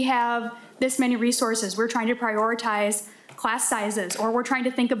look, we have this many resources, we're trying to prioritize class sizes, or we're trying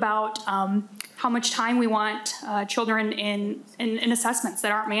to think about how much time we want children in assessments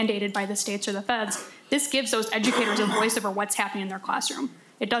that aren't mandated by the states or the feds. This gives those educators a voice over what's happening in their classroom.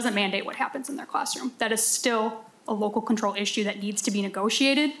 It doesn't mandate what happens in their classroom. That is still a local control issue that needs to be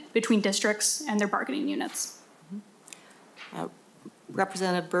negotiated between districts and their bargaining units.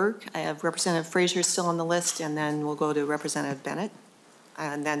 Representative Berg, I have Representative Frazier still on the list, and then we'll go to Representative Bennett,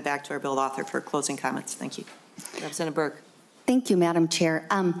 and then back to our bill author for closing comments. Thank you. Representative Berg. Thank you, Madam Chair.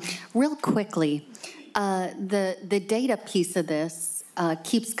 Real quickly, the data piece of this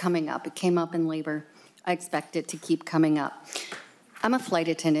keeps coming up. It came up in labor. I expect it to keep coming up. I'm a flight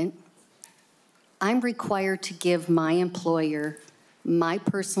attendant. I'm required to give my employer my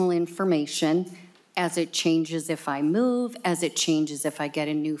personal information as it changes if I move, as it changes if I get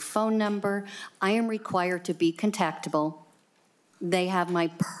a new phone number. I am required to be contactable. They have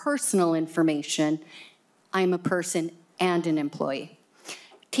my personal information. I'm a person and an employee.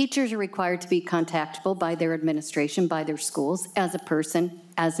 Teachers are required to be contactable by their administration, by their schools, as a person,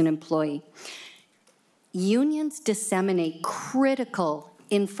 as an employee. Unions disseminate critical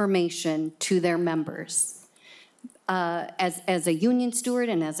information to their members. As a union steward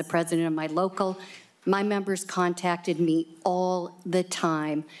and as a president of my local, my members contacted me all the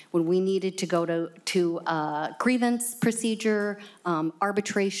time when we needed to go to grievance procedure,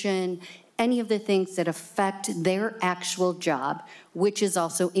 arbitration, any of the things that affect their actual job, which is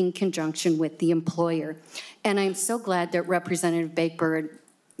also in conjunction with the employer. And I'm so glad that Representative Bakebird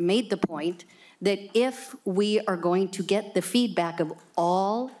made the point that if we are going to get the feedback of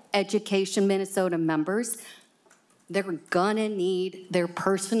all Education Minnesota members, they're gonna need their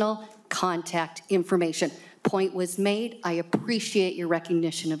personal contact information. Point was made. I appreciate your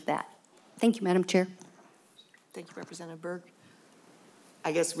recognition of that. Thank you, Madam Chair. Thank you, Representative Berg.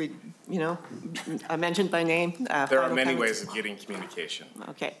 I guess we, I mentioned by name. There are many ways of getting communication.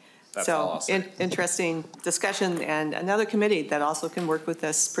 Okay. That's all I'll say. Interesting discussion, and another committee that also can work with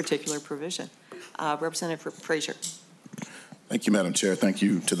this particular provision. Representative Frazier. Thank you, Madam Chair. Thank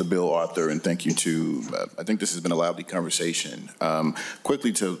you to the bill author, and thank you to, I think this has been a lively conversation.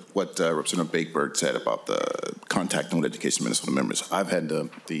 Quickly to what Representative Bakebird said about the contacting with Education Minnesota members. I've had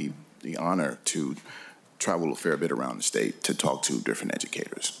the honor to travel a fair bit around the state to talk to different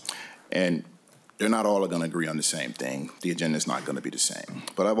educators. And they're not all going to agree on the same thing. The agenda is not going to be the same.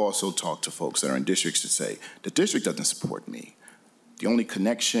 But I've also talked to folks that are in districts that say, the district doesn't support me. The only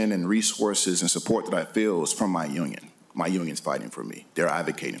connection and resources and support that I feel is from my union. My union's fighting for me. They're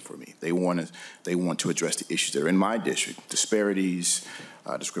advocating for me. They want to address the issues that are in my district, disparities,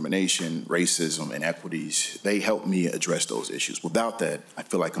 discrimination, racism, inequities. They help me address those issues. Without that, I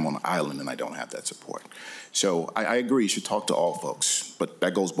feel like I'm on an island and I don't have that support. So I agree, you should talk to all folks, but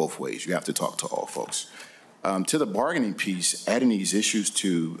that goes both ways. You have to talk to all folks. To the bargaining piece, adding these issues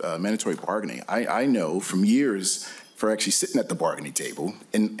to mandatory bargaining, I know from years for actually sitting at the bargaining table,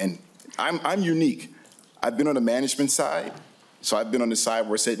 and I'm unique. I've been on the management side, so I've been on the side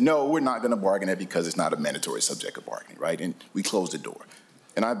where it said, no, we're not gonna bargain it because it's not a mandatory subject of bargaining, right? And we closed the door.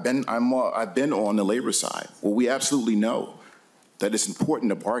 And I've been on the labor side, where we absolutely know that it's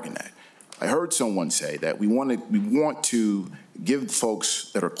important to bargain that. I heard someone say that we want to give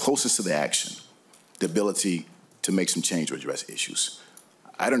folks that are closest to the action the ability to make some change or address issues.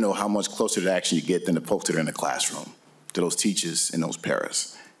 I don't know how much closer to action you get than the folks that are in the classroom, to those teachers and those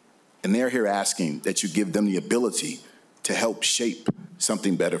paras. And they're here asking that you give them the ability to help shape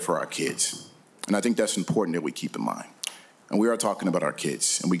something better for our kids. And I think that's important that we keep in mind. And we are talking about our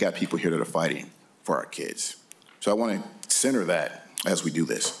kids, and we got people here that are fighting for our kids. So I want to center that as we do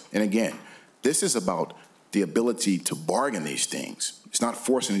this. And again, this is about the ability to bargain these things. It's not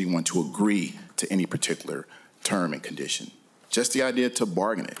forcing anyone to agree to any particular term and condition. Just the idea to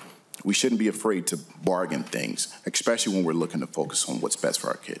bargain it. We shouldn't be afraid to bargain things, especially when we're looking to focus on what's best for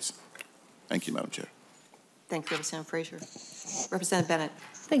our kids. Thank you, Madam Chair. Thank you, Representative Frazier. Representative Bennett.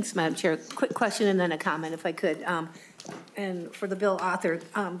 Thanks, Madam Chair. Quick question and then a comment, if I could. And for the bill author,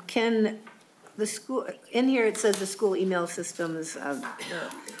 can the school, in here it says the school email systems,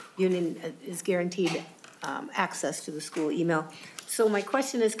 the union is guaranteed access to the school email. So my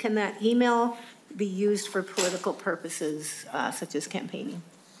question is, can that email be used for political purposes, such as campaigning?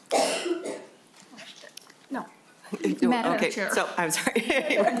 No. Madam okay, Chair. So I'm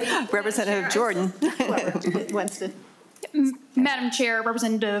sorry. Representative Jordan. Wants to. Madam Chair,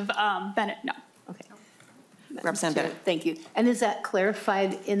 Representative Bennett, no. Okay. Representative Bennett. Thank you. And is that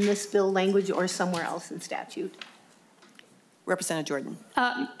clarified in this bill language or somewhere else in statute? Representative Jordan.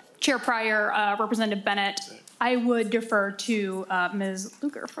 Chair Pryor, Representative Bennett, I would defer to Ms.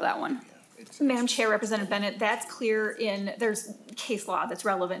 Lugar for that one. Madam Chair, Representative Bennett, that's clear in, there's case law that's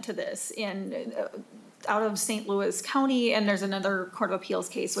relevant to this in out of St. Louis County, and there's another Court of Appeals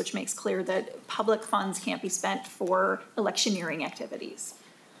case which makes clear that public funds can't be spent for electioneering activities.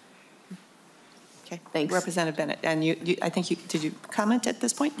 Okay, thanks. Representative Bennett, and I think did you comment at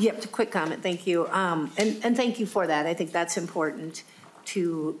this point? Yep, quick comment, thank you. And thank you for that. I think that's important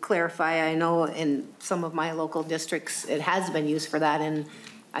to clarify. I know in some of my local districts, it has been used for that, and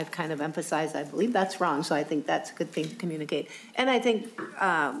I've kind of emphasized, I believe that's wrong, so I think that's a good thing to communicate. And I think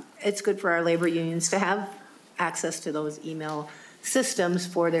it's good for our labor unions to have access to those email systems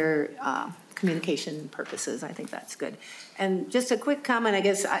for their communication purposes. I think that's good. And just a quick comment, I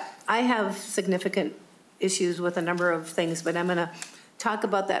guess I have significant issues with a number of things, but I'm gonna talk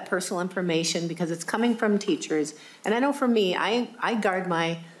about that personal information because it's coming from teachers. And I know for me, I guard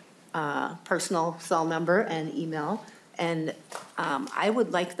my personal cell number and email, and I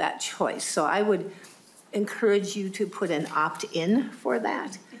would like that choice. So I would encourage you to put an opt-in for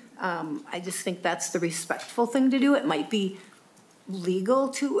that. I just think that's the respectful thing to do. It might be legal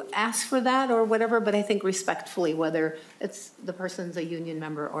to ask for that or whatever, but I think respectfully, whether it's the person's a union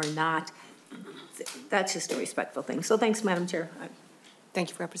member or not, that's just a respectful thing. So thanks, Madam Chair.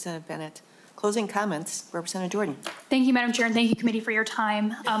 Thank you, Representative Bennett. Closing comments, Representative Jordan. Thank you, Madam Chair, and thank you, committee, for your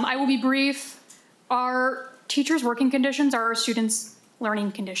time. I will be brief. Our teachers' working conditions are our students'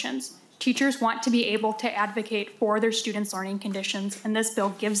 learning conditions. Teachers want to be able to advocate for their students' learning conditions, and this bill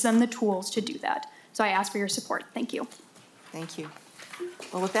gives them the tools to do that. So I ask for your support. Thank you. Thank you.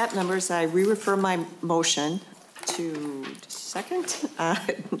 Well, with that, members, I re-refer my motion to, just a second.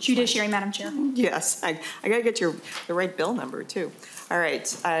 Judiciary, Madam Chair. Yes, I got to get the right bill number, too. All right,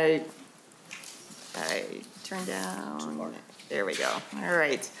 I turn down, there we go. All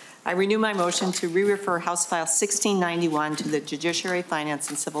right. I renew my motion to re-refer House File 1691 to the Judiciary, Finance,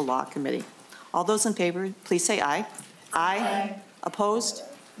 and Civil Law Committee. All those in favor, please say aye. Aye. Opposed?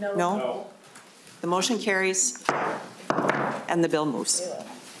 No. No. The motion carries, and the bill moves.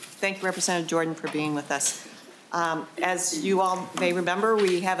 Thank you, Representative Jordan, for being with us. As you all may remember,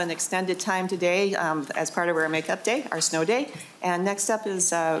 we have an extended time today as part of our Makeup Day, our snow day. And next up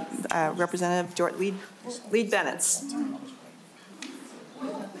is Representative Lead Bennett.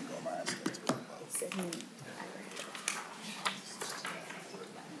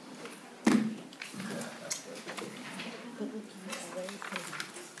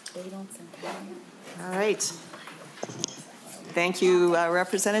 All right. Thank you,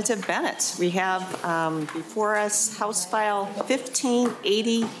 Representative Bennett. We have before us House File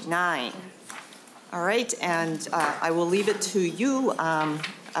 1589. All right, and I will leave it to you,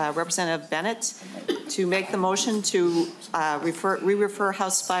 Representative Bennett, to make the motion to re-refer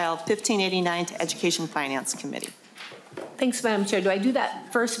House File 1589 to Education Finance Committee. Thanks, Madam Chair. Do I do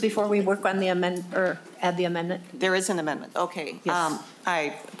that first before we work on the amendment or add the amendment? There is an amendment. Okay. Yes.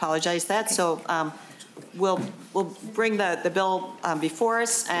 I apologize that. So we'll bring the bill before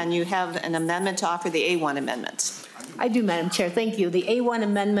us, and you have an amendment to offer, the A1 amendment. I do, Madam Chair. Thank you. The A1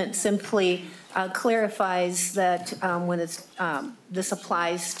 amendment simply clarifies that when it's this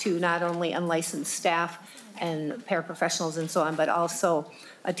applies to not only unlicensed staff and paraprofessionals and so on, but also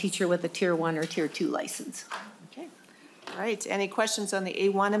a teacher with a Tier 1 or Tier 2 license. Okay. All right. Any questions on the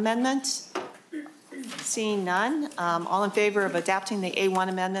A1 amendment? Seeing none, all in favor of adopting the A1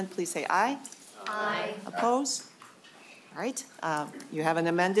 amendment, please say aye. Aye. Opposed? All right, you have an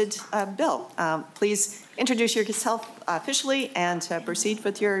amended bill. Please introduce yourself officially and proceed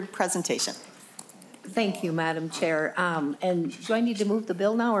with your presentation. Thank you, Madam Chair. And do I need to move the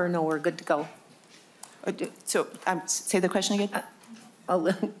bill now, or no, we're good to go? So, say the question again?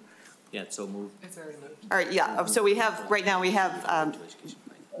 Yeah, so move. All right, yeah, so we have, right now, we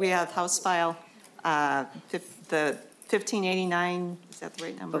have House File, the 1589, is that the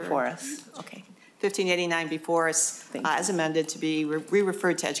right number? Before us, okay. 1589 before us, as amended to be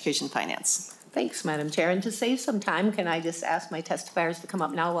re-referred to Education Finance. Thanks, Madam Chair. And to save some time, can I just ask my testifiers to come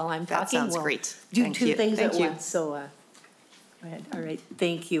up now while I'm talking? That sounds we'll great. Do Thank two you. things Thank at you. once. So, go ahead. All right,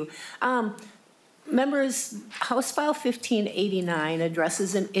 thank you. Members, House File 1589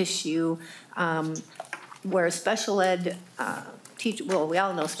 addresses an issue where special ed well, we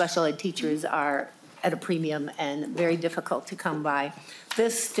all know special ed teachers are at a premium and very difficult to come by.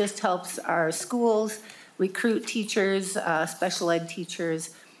 This just helps our schools recruit teachers, special ed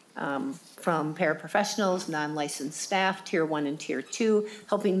teachers from paraprofessionals, non-licensed staff, Tier 1 and Tier 2,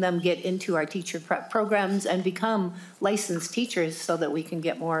 helping them get into our teacher prep programs and become licensed teachers so that we can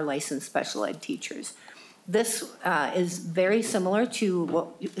get more licensed special ed teachers. This is very similar to what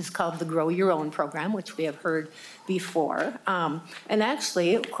is called the Grow Your Own program, which we have heard before. And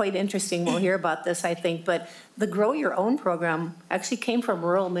actually, quite interesting, we'll hear about this, I think, but the Grow Your Own program actually came from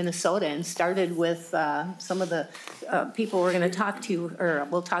rural Minnesota and started with some of the people we're going to talk to, or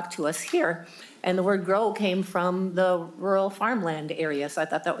will talk to us here. And the word grow came from the rural farmland area, so I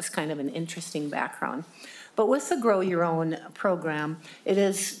thought that was kind of an interesting background. But with the Grow Your Own program, it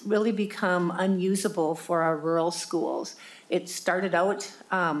has really become unusable for our rural schools. It started out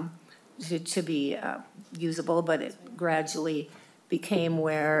to be usable, but it gradually became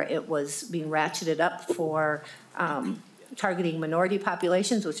where it was being ratcheted up for targeting minority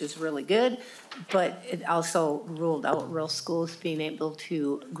populations, which is really good, but it also ruled out rural schools being able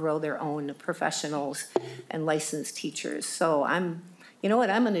to grow their own professionals and licensed teachers. So you know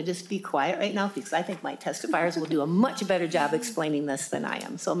what, I'm going to just be quiet right now because I think my testifiers will do a much better job explaining this than I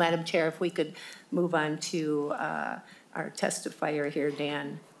am. So, Madam Chair, if we could move on to our testifier here,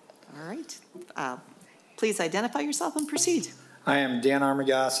 Dan. All right. Please identify yourself and proceed. I am Dan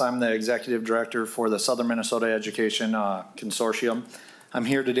Armagas. I'm the Executive Director for the Southern Minnesota Education Consortium. I'm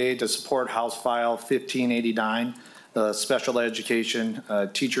here today to support House File 1589, the Special Education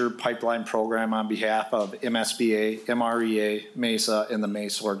Teacher Pipeline Program on behalf of MSBA, MREA, MESA, and the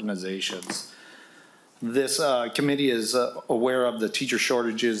MESA organizations. This committee is aware of the teacher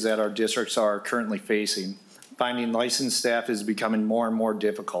shortages that our districts are currently facing. Finding licensed staff is becoming more and more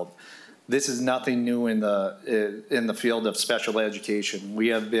difficult. This is nothing new in the field of special education. We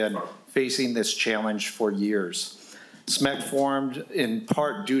have been facing this challenge for years. SMEC formed in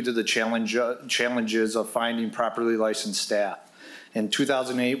part due to the challenges of finding properly licensed staff. In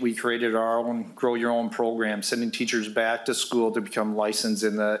 2008, we created our own Grow Your Own program, sending teachers back to school to become licensed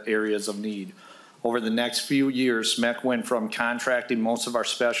in the areas of need. Over the next few years, SMEC went from contracting most of our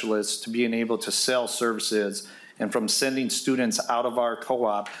specialists to being able to sell services, and from sending students out of our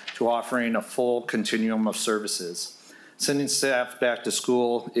co-op to offering a full continuum of services. Sending staff back to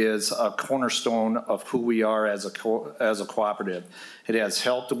school is a cornerstone of who we are as a cooperative. It has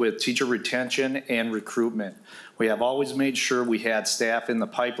helped with teacher retention and recruitment. We have always made sure we had staff in the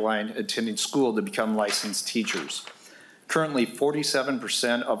pipeline attending school to become licensed teachers. Currently,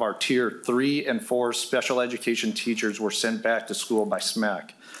 47% of our Tier 3 and 4 special education teachers were sent back to school by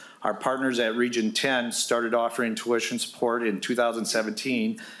SMEC. Our partners at Region 10 started offering tuition support in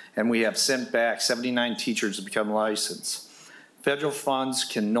 2017, and we have sent back 79 teachers to become licensed. Federal funds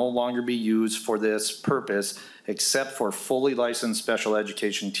can no longer be used for this purpose except for fully licensed special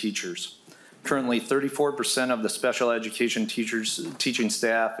education teachers. Currently, 34% of the special education teaching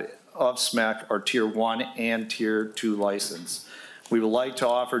staff of SMEC are Tier 1 and Tier 2 licensed. We would like to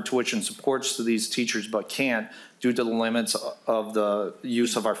offer tuition supports to these teachers but can't due to the limits of the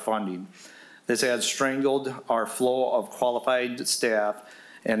use of our funding. This has strangled our flow of qualified staff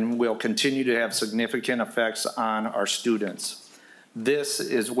and will continue to have significant effects on our students. This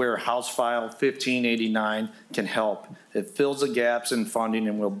is where House File 1589 can help. It fills the gaps in funding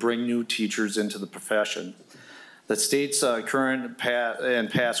and will bring new teachers into the profession. The state's current and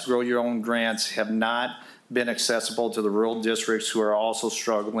past Grow Your Own grants have not been accessible to the rural districts who are also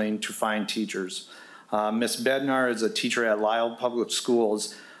struggling to find teachers. Ms. Bednar is a teacher at Lyle Public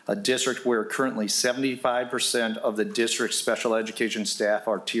Schools, a district where currently 75% of the district's special education staff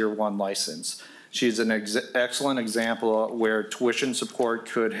are Tier 1 licensed. She's an excellent example of where tuition support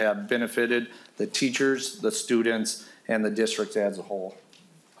could have benefited the teachers, the students, and the district as a whole.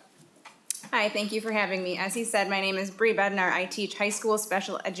 Hi, thank you for having me. As he said, my name is Bree Bednar. I teach high school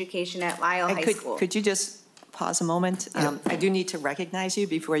special education at Lyle High School. Could you just pause a moment? I do need to recognize you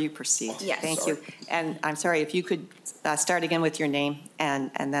before you proceed. Yes. Thank you. And I'm sorry, if you could start again with your name and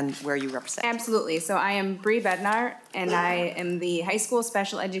then where you represent. Absolutely. So I am Bree Bednar, and I am the high school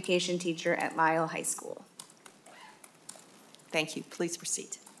special education teacher at Lyle High School. Thank you. Please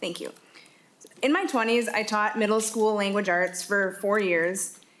proceed. Thank you. In my 20s, I taught middle school language arts for 4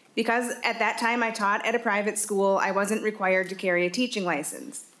 years. Because at that time I taught at a private school, I wasn't required to carry a teaching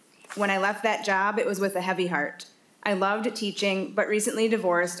license. When I left that job, it was with a heavy heart. I loved teaching, but recently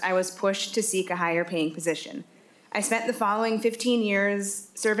divorced, I was pushed to seek a higher paying position. I spent the following 15 years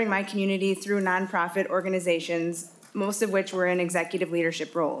serving my community through nonprofit organizations, most of which were in executive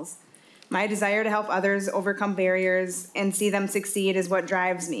leadership roles. My desire to help others overcome barriers and see them succeed is what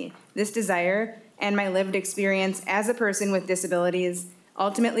drives me. This desire and my lived experience as a person with disabilities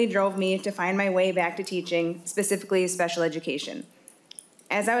ultimately drove me to find my way back to teaching, specifically special education.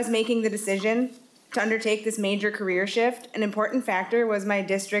 As I was making the decision to undertake this major career shift, an important factor was my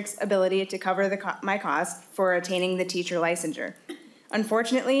district's ability to cover my cost for attaining the teacher licensure.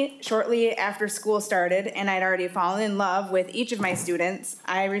 Unfortunately, shortly after school started and I'd already fallen in love with each of my students,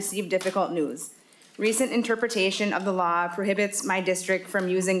 I received difficult news. Recent interpretation of the law prohibits my district from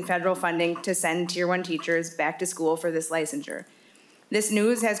using federal funding to send Tier 1 teachers back to school for this licensure. This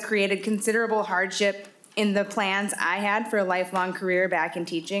news has created considerable hardship in the plans I had for a lifelong career back in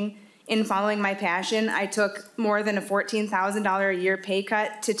teaching. In following my passion, I took more than a $14,000 a year pay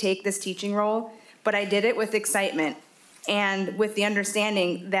cut to take this teaching role, but I did it with excitement and with the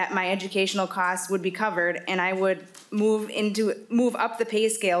understanding that my educational costs would be covered and I would move up the pay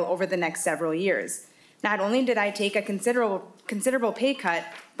scale over the next several years. Not only did I take a considerable pay cut,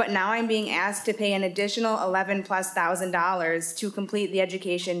 but now I'm being asked to pay an additional $11,000+ to complete the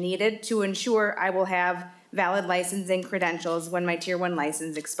education needed to ensure I will have valid licensing credentials when my Tier 1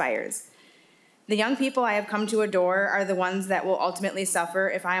 license expires. The young people I have come to adore are the ones that will ultimately suffer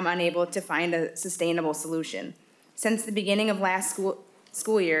if I am unable to find a sustainable solution. Since the beginning of last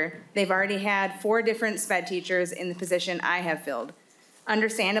school year, they've already had 4 different SPED teachers in the position I have filled.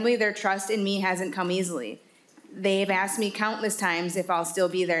 Understandably, their trust in me hasn't come easily. They've asked me countless times if I'll still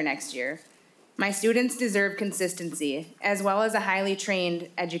be there next year. My students deserve consistency, as well as a highly trained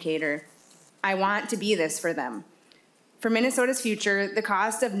educator. I want to be this for them. For Minnesota's future, the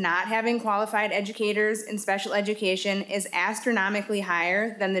cost of not having qualified educators in special education is astronomically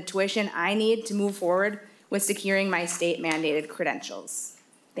higher than the tuition I need to move forward with securing my state-mandated credentials.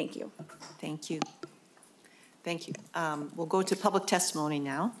 Thank you. Thank you. Thank you. We'll go to public testimony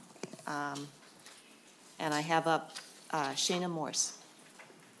now. And I have up Shayna Morse.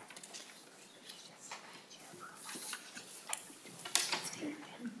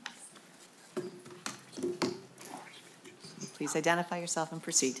 Please identify yourself and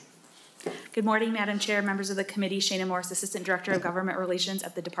proceed. Good morning, Madam Chair, members of the committee. Shayna Morse, Assistant Director of Government Relations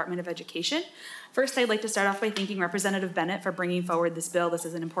at the Department of Education. First, I'd like to start off by thanking Representative Bennett for bringing forward this bill. This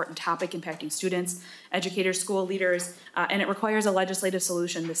is an important topic impacting students, educators, school leaders, and it requires a legislative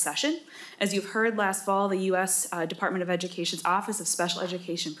solution this session. As you've heard, last fall, the U.S. Department of Education's Office of Special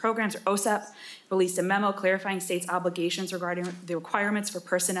Education Programs, or OSEP, released a memo clarifying states' obligations regarding the requirements for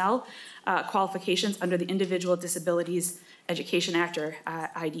personnel qualifications under the Individual Disabilities Education Act, or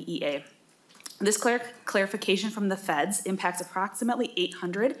IDEA. This clarification from the feds impacts approximately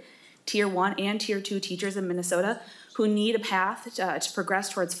 800 Tier 1 and Tier 2 teachers in Minnesota who need a path to progress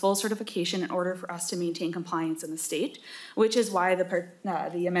towards full certification in order for us to maintain compliance in the state, which is why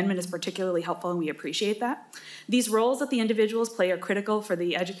the amendment is particularly helpful, and we appreciate that. These roles that the individuals play are critical for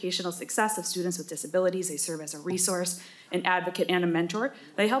the educational success of students with disabilities. They serve as a resource, an advocate, and a mentor.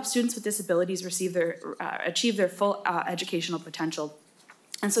 They help students with disabilities achieve their full educational potential.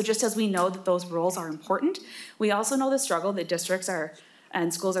 And so just as we know that those roles are important, we also know the struggle that districts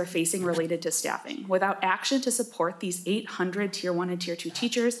and schools are facing related to staffing. Without action to support these 800 Tier 1 and Tier 2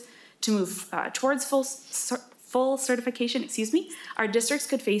 teachers to move towards full certification, our districts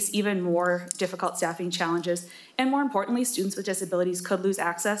could face even more difficult staffing challenges, and more importantly, students with disabilities could lose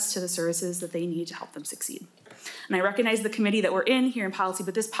access to the services that they need to help them succeed. And I recognize the committee that we're in here in policy,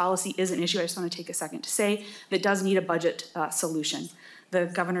 but this policy is an issue I just want to take a second to say that does need a budget solution. The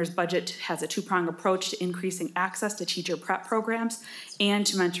governor's budget has a two-pronged approach to increasing access to teacher prep programs and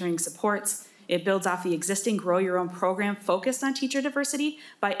to mentoring supports. It builds off the existing Grow Your Own program focused on teacher diversity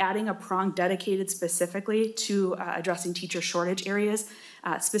by adding a prong dedicated specifically to addressing teacher shortage areas,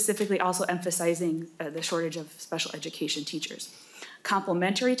 specifically also emphasizing the shortage of special education teachers.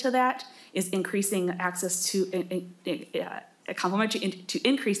 Complementary to that is increasing access to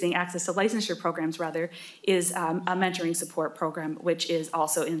increasing access to licensure programs, is a mentoring support program, which is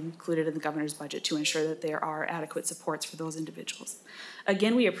also included in the governor's budget to ensure that there are adequate supports for those individuals.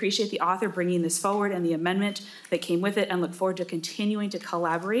 Again, we appreciate the author bringing this forward and the amendment that came with it, and look forward to continuing to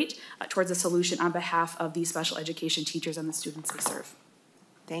collaborate towards a solution on behalf of these special education teachers and the students they serve.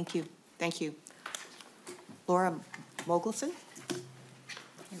 Thank you. Thank you. Laura Mogelson?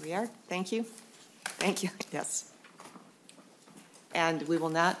 Here we are. Thank you. Thank you. Yes. And we will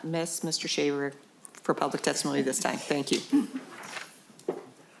not miss Mr. Shaver for public testimony this time. Thank you.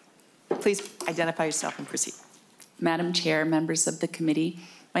 Please identify yourself and proceed. Madam Chair, members of the committee,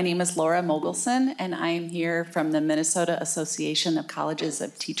 my name is Laura Mogelson, and I am here from the Minnesota Association of Colleges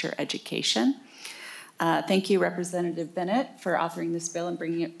of Teacher Education. Thank you, Representative Bennett, for authoring this bill and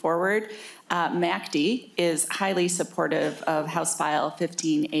bringing it forward. MACD is highly supportive of House File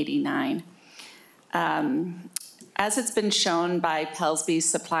 1589. As it's been shown by Pelsby's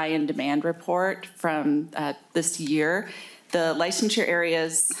supply and demand report from this year, the licensure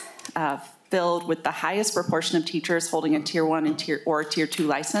areas filled with the highest proportion of teachers holding a Tier 1 and Tier 2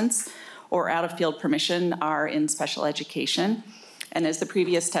 license or out-of-field permission are in special education. And as the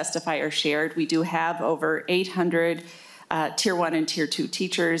previous testifier shared, we do have over 800 Tier 1 and Tier 2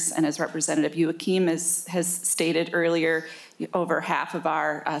 teachers, and as Representative Joachim has stated earlier, over half of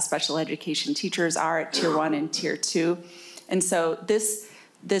our special education teachers are at Tier 1 and Tier 2. And so this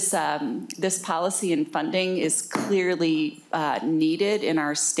policy and funding is clearly needed in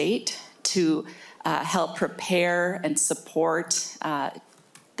our state to help prepare and support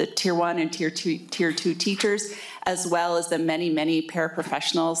the Tier 1 and Tier 2 teachers, as well as the many, many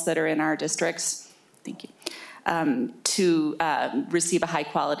paraprofessionals that are in our districts. Thank you. To receive a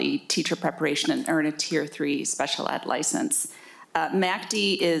high-quality teacher preparation and earn a Tier 3 special ed license.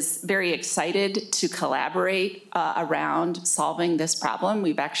 MACD is very excited to collaborate around solving this problem.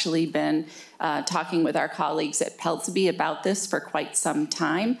 We've actually been talking with our colleagues at Pelsby about this for quite some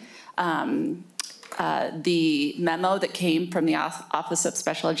time. The memo that came from the Office of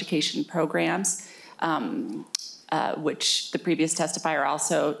Special Education Programs, which the previous testifier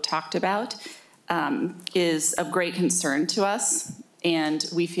also talked about, is of great concern to us, and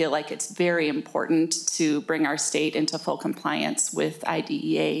we feel like it's very important to bring our state into full compliance with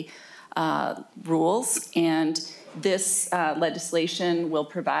IDEA rules, and this legislation will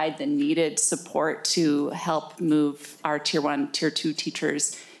provide the needed support to help move our Tier 1, Tier 2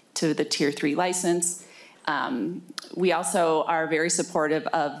 teachers to the Tier 3 license. We also are very supportive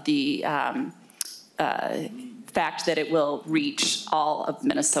of the fact that it will reach all of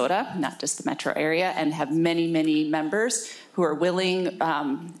Minnesota, not just the metro area, and have many, many members who are willing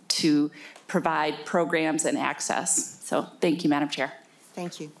to provide programs and access. So thank you, Madam Chair.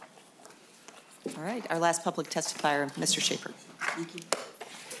 Thank you. All right, our last public testifier, Mr. Schaefer. Thank you.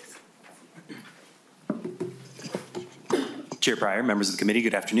 Chair Pryor, members of the committee,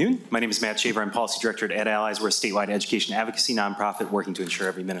 good afternoon. My name is Matt Shaver. I'm Policy Director at Allies. We're a statewide education advocacy nonprofit working to ensure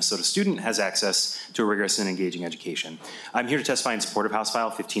every Minnesota student has access to a rigorous and engaging education. I'm here to testify in support of House File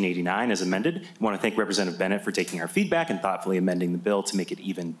 1589 as amended. I want to thank Representative Bennett for taking our feedback and thoughtfully amending the bill to make it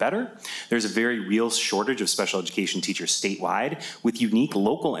even better. There's a very real shortage of special education teachers statewide with unique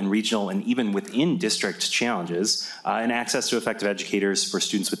local and regional and even within district challenges, and access to effective educators for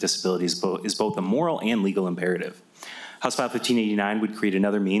students with disabilities is both a moral and legal imperative. House File 1589 would create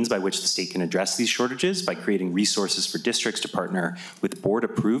another means by which the state can address these shortages by creating resources for districts to partner with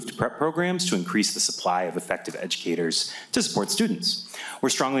board-approved prep programs to increase the supply of effective educators to support students. We're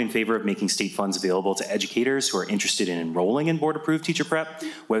strongly in favor of making state funds available to educators who are interested in enrolling in board-approved teacher prep,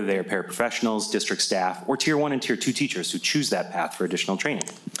 whether they are paraprofessionals, district staff, or Tier 1 and Tier 2 teachers who choose that path for additional training.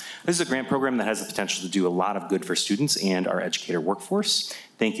 This is a grant program that has the potential to do a lot of good for students and our educator workforce.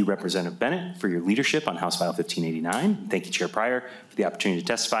 Thank you, Representative Bennett, for your leadership on House File 1589. Thank you, Chair Pryor, for the opportunity to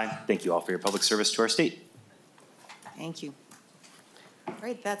testify. Thank you all for your public service to our state. Thank you. All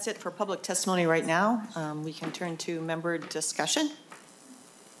right, that's it for public testimony right now. We can turn to member discussion.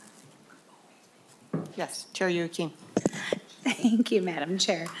 Yes, Chair Joachim. Thank you, Madam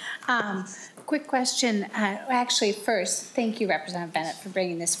Chair. Quick question. Actually, first, thank you, Representative Bennett, for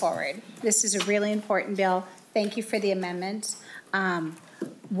bringing this forward. This is a really important bill. Thank you for the amendment.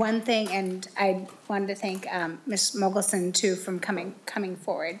 One thing, and I wanted to thank Ms. Mogelson too from coming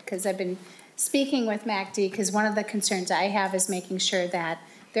forward, because I've been speaking with MACD, because one of the concerns I have is making sure that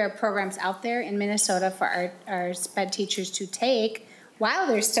there are programs out there in Minnesota for our SPED teachers to take while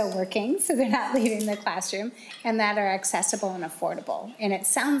they're still working, so they're not leaving the classroom, and that are accessible and affordable. And it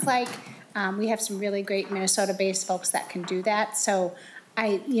sounds like we have some really great Minnesota-based folks that can do that. So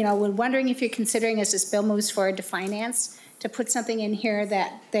I, was wondering if you're considering, as this bill moves forward to finance, to put something in here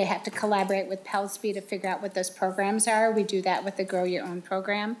that they have to collaborate with PELSB to figure out what those programs are. We do that with the Grow Your Own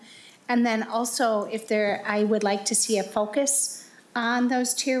program. And then also, I would like to see a focus on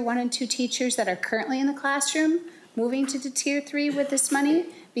those tier 1 and 2 teachers that are currently in the classroom, moving to the tier 3 with this money,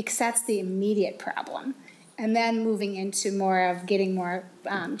 because that's the immediate problem. And then moving into more of getting more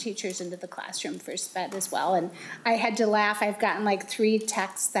teachers into the classroom for SPED as well. And I had to laugh. I've gotten like 3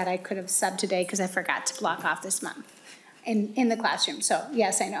 texts that I could have subbed today because I forgot to block off this month in the classroom. So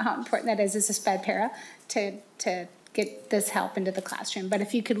yes, I know how important that is as a SPED para to get this help into the classroom. But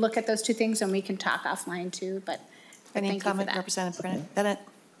if you could look at those 2 things, and we can talk offline too. But any comment, Representative Bennett?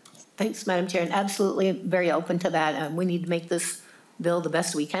 Thanks, Madam Chair, and absolutely very open to that. We need to make this bill the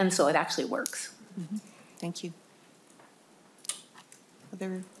best we can so it actually works. Mm-hmm. Thank you.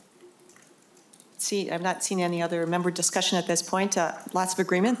 I've not seen any other member discussion at this point. Lots of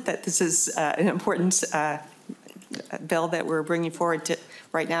agreement that this is an important bill that we're bringing forward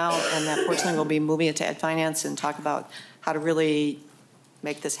right now, and that fortunately we'll be moving it to Ed Finance and talk about how to really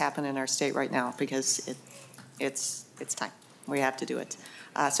make this happen in our state right now, because it's time. We have to do it.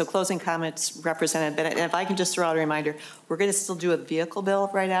 So closing comments, Representative Bennett. And if I can just throw out a reminder, we're going to still do a vehicle bill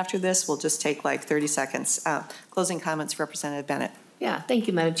right after this. We'll just take like 30 seconds. Closing comments, Representative Bennett. Yeah, thank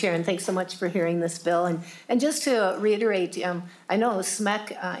you, Madam Chair, and thanks so much for hearing this bill. And just to reiterate, I know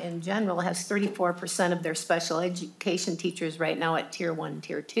SMEC in general has 34% of their special education teachers right now at Tier 1,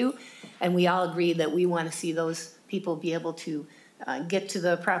 Tier 2, and we all agree that we want to see those people be able to get to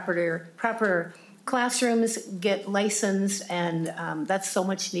the proper classrooms, get licensed, and that's so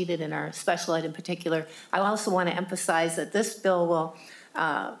much needed in our special ed in particular. I also want to emphasize that this bill will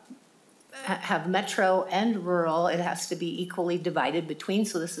have metro and rural. It has to be equally divided between,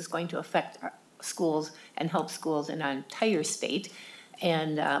 so this is going to affect our schools and help schools in our entire state.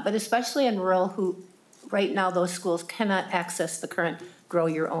 And but especially in rural, who right now those schools cannot access the current Grow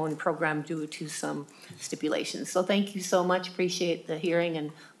Your Own program due to some stipulations. So thank you so much. Appreciate the hearing,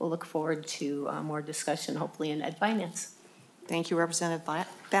 and we'll look forward to more discussion, hopefully in Ed Finance. Thank you, Representative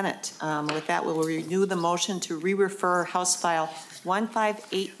Bennett. With that, we will renew the motion to re-refer House File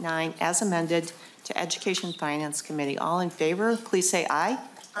 1589 as amended to Education Finance Committee. All in favor, please say aye.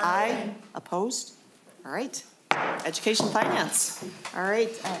 Aye. Opposed? All right. Education Finance. All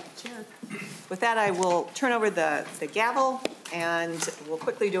right, Chair. With that, I will turn over the gavel, and we'll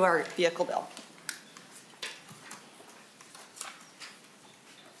quickly do our vehicle bill.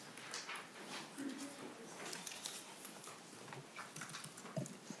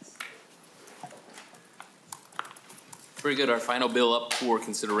 Very good. Our final bill up for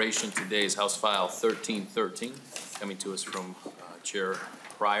consideration today is House File 1313, coming to us from Chair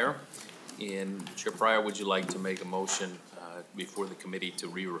Pryor. And Chair Pryor, would you like to make a motion before the committee to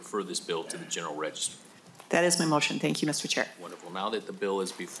re-refer this bill to the General Register? That is my motion. Thank you, Mr. Chair. Wonderful. Now that the bill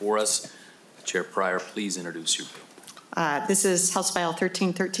is before us, Chair Pryor, please introduce your bill. This is House File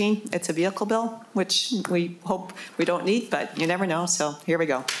 1313. It's a vehicle bill, which we hope we don't need, but you never know, so here we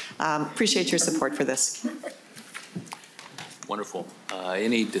go. Appreciate your support for this. Wonderful.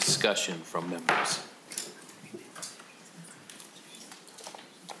 Any discussion from members?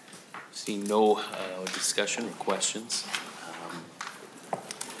 Seeing no discussion or questions,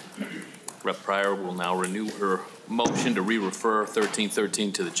 Rep. Pryor will now renew her motion to re-refer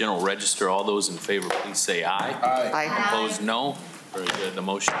 1313 to the General Register. All those in favor, please say aye. Aye. Aye. Opposed, no. Very good. The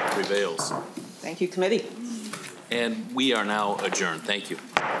motion prevails. Thank you, committee. And we are now adjourned. Thank you.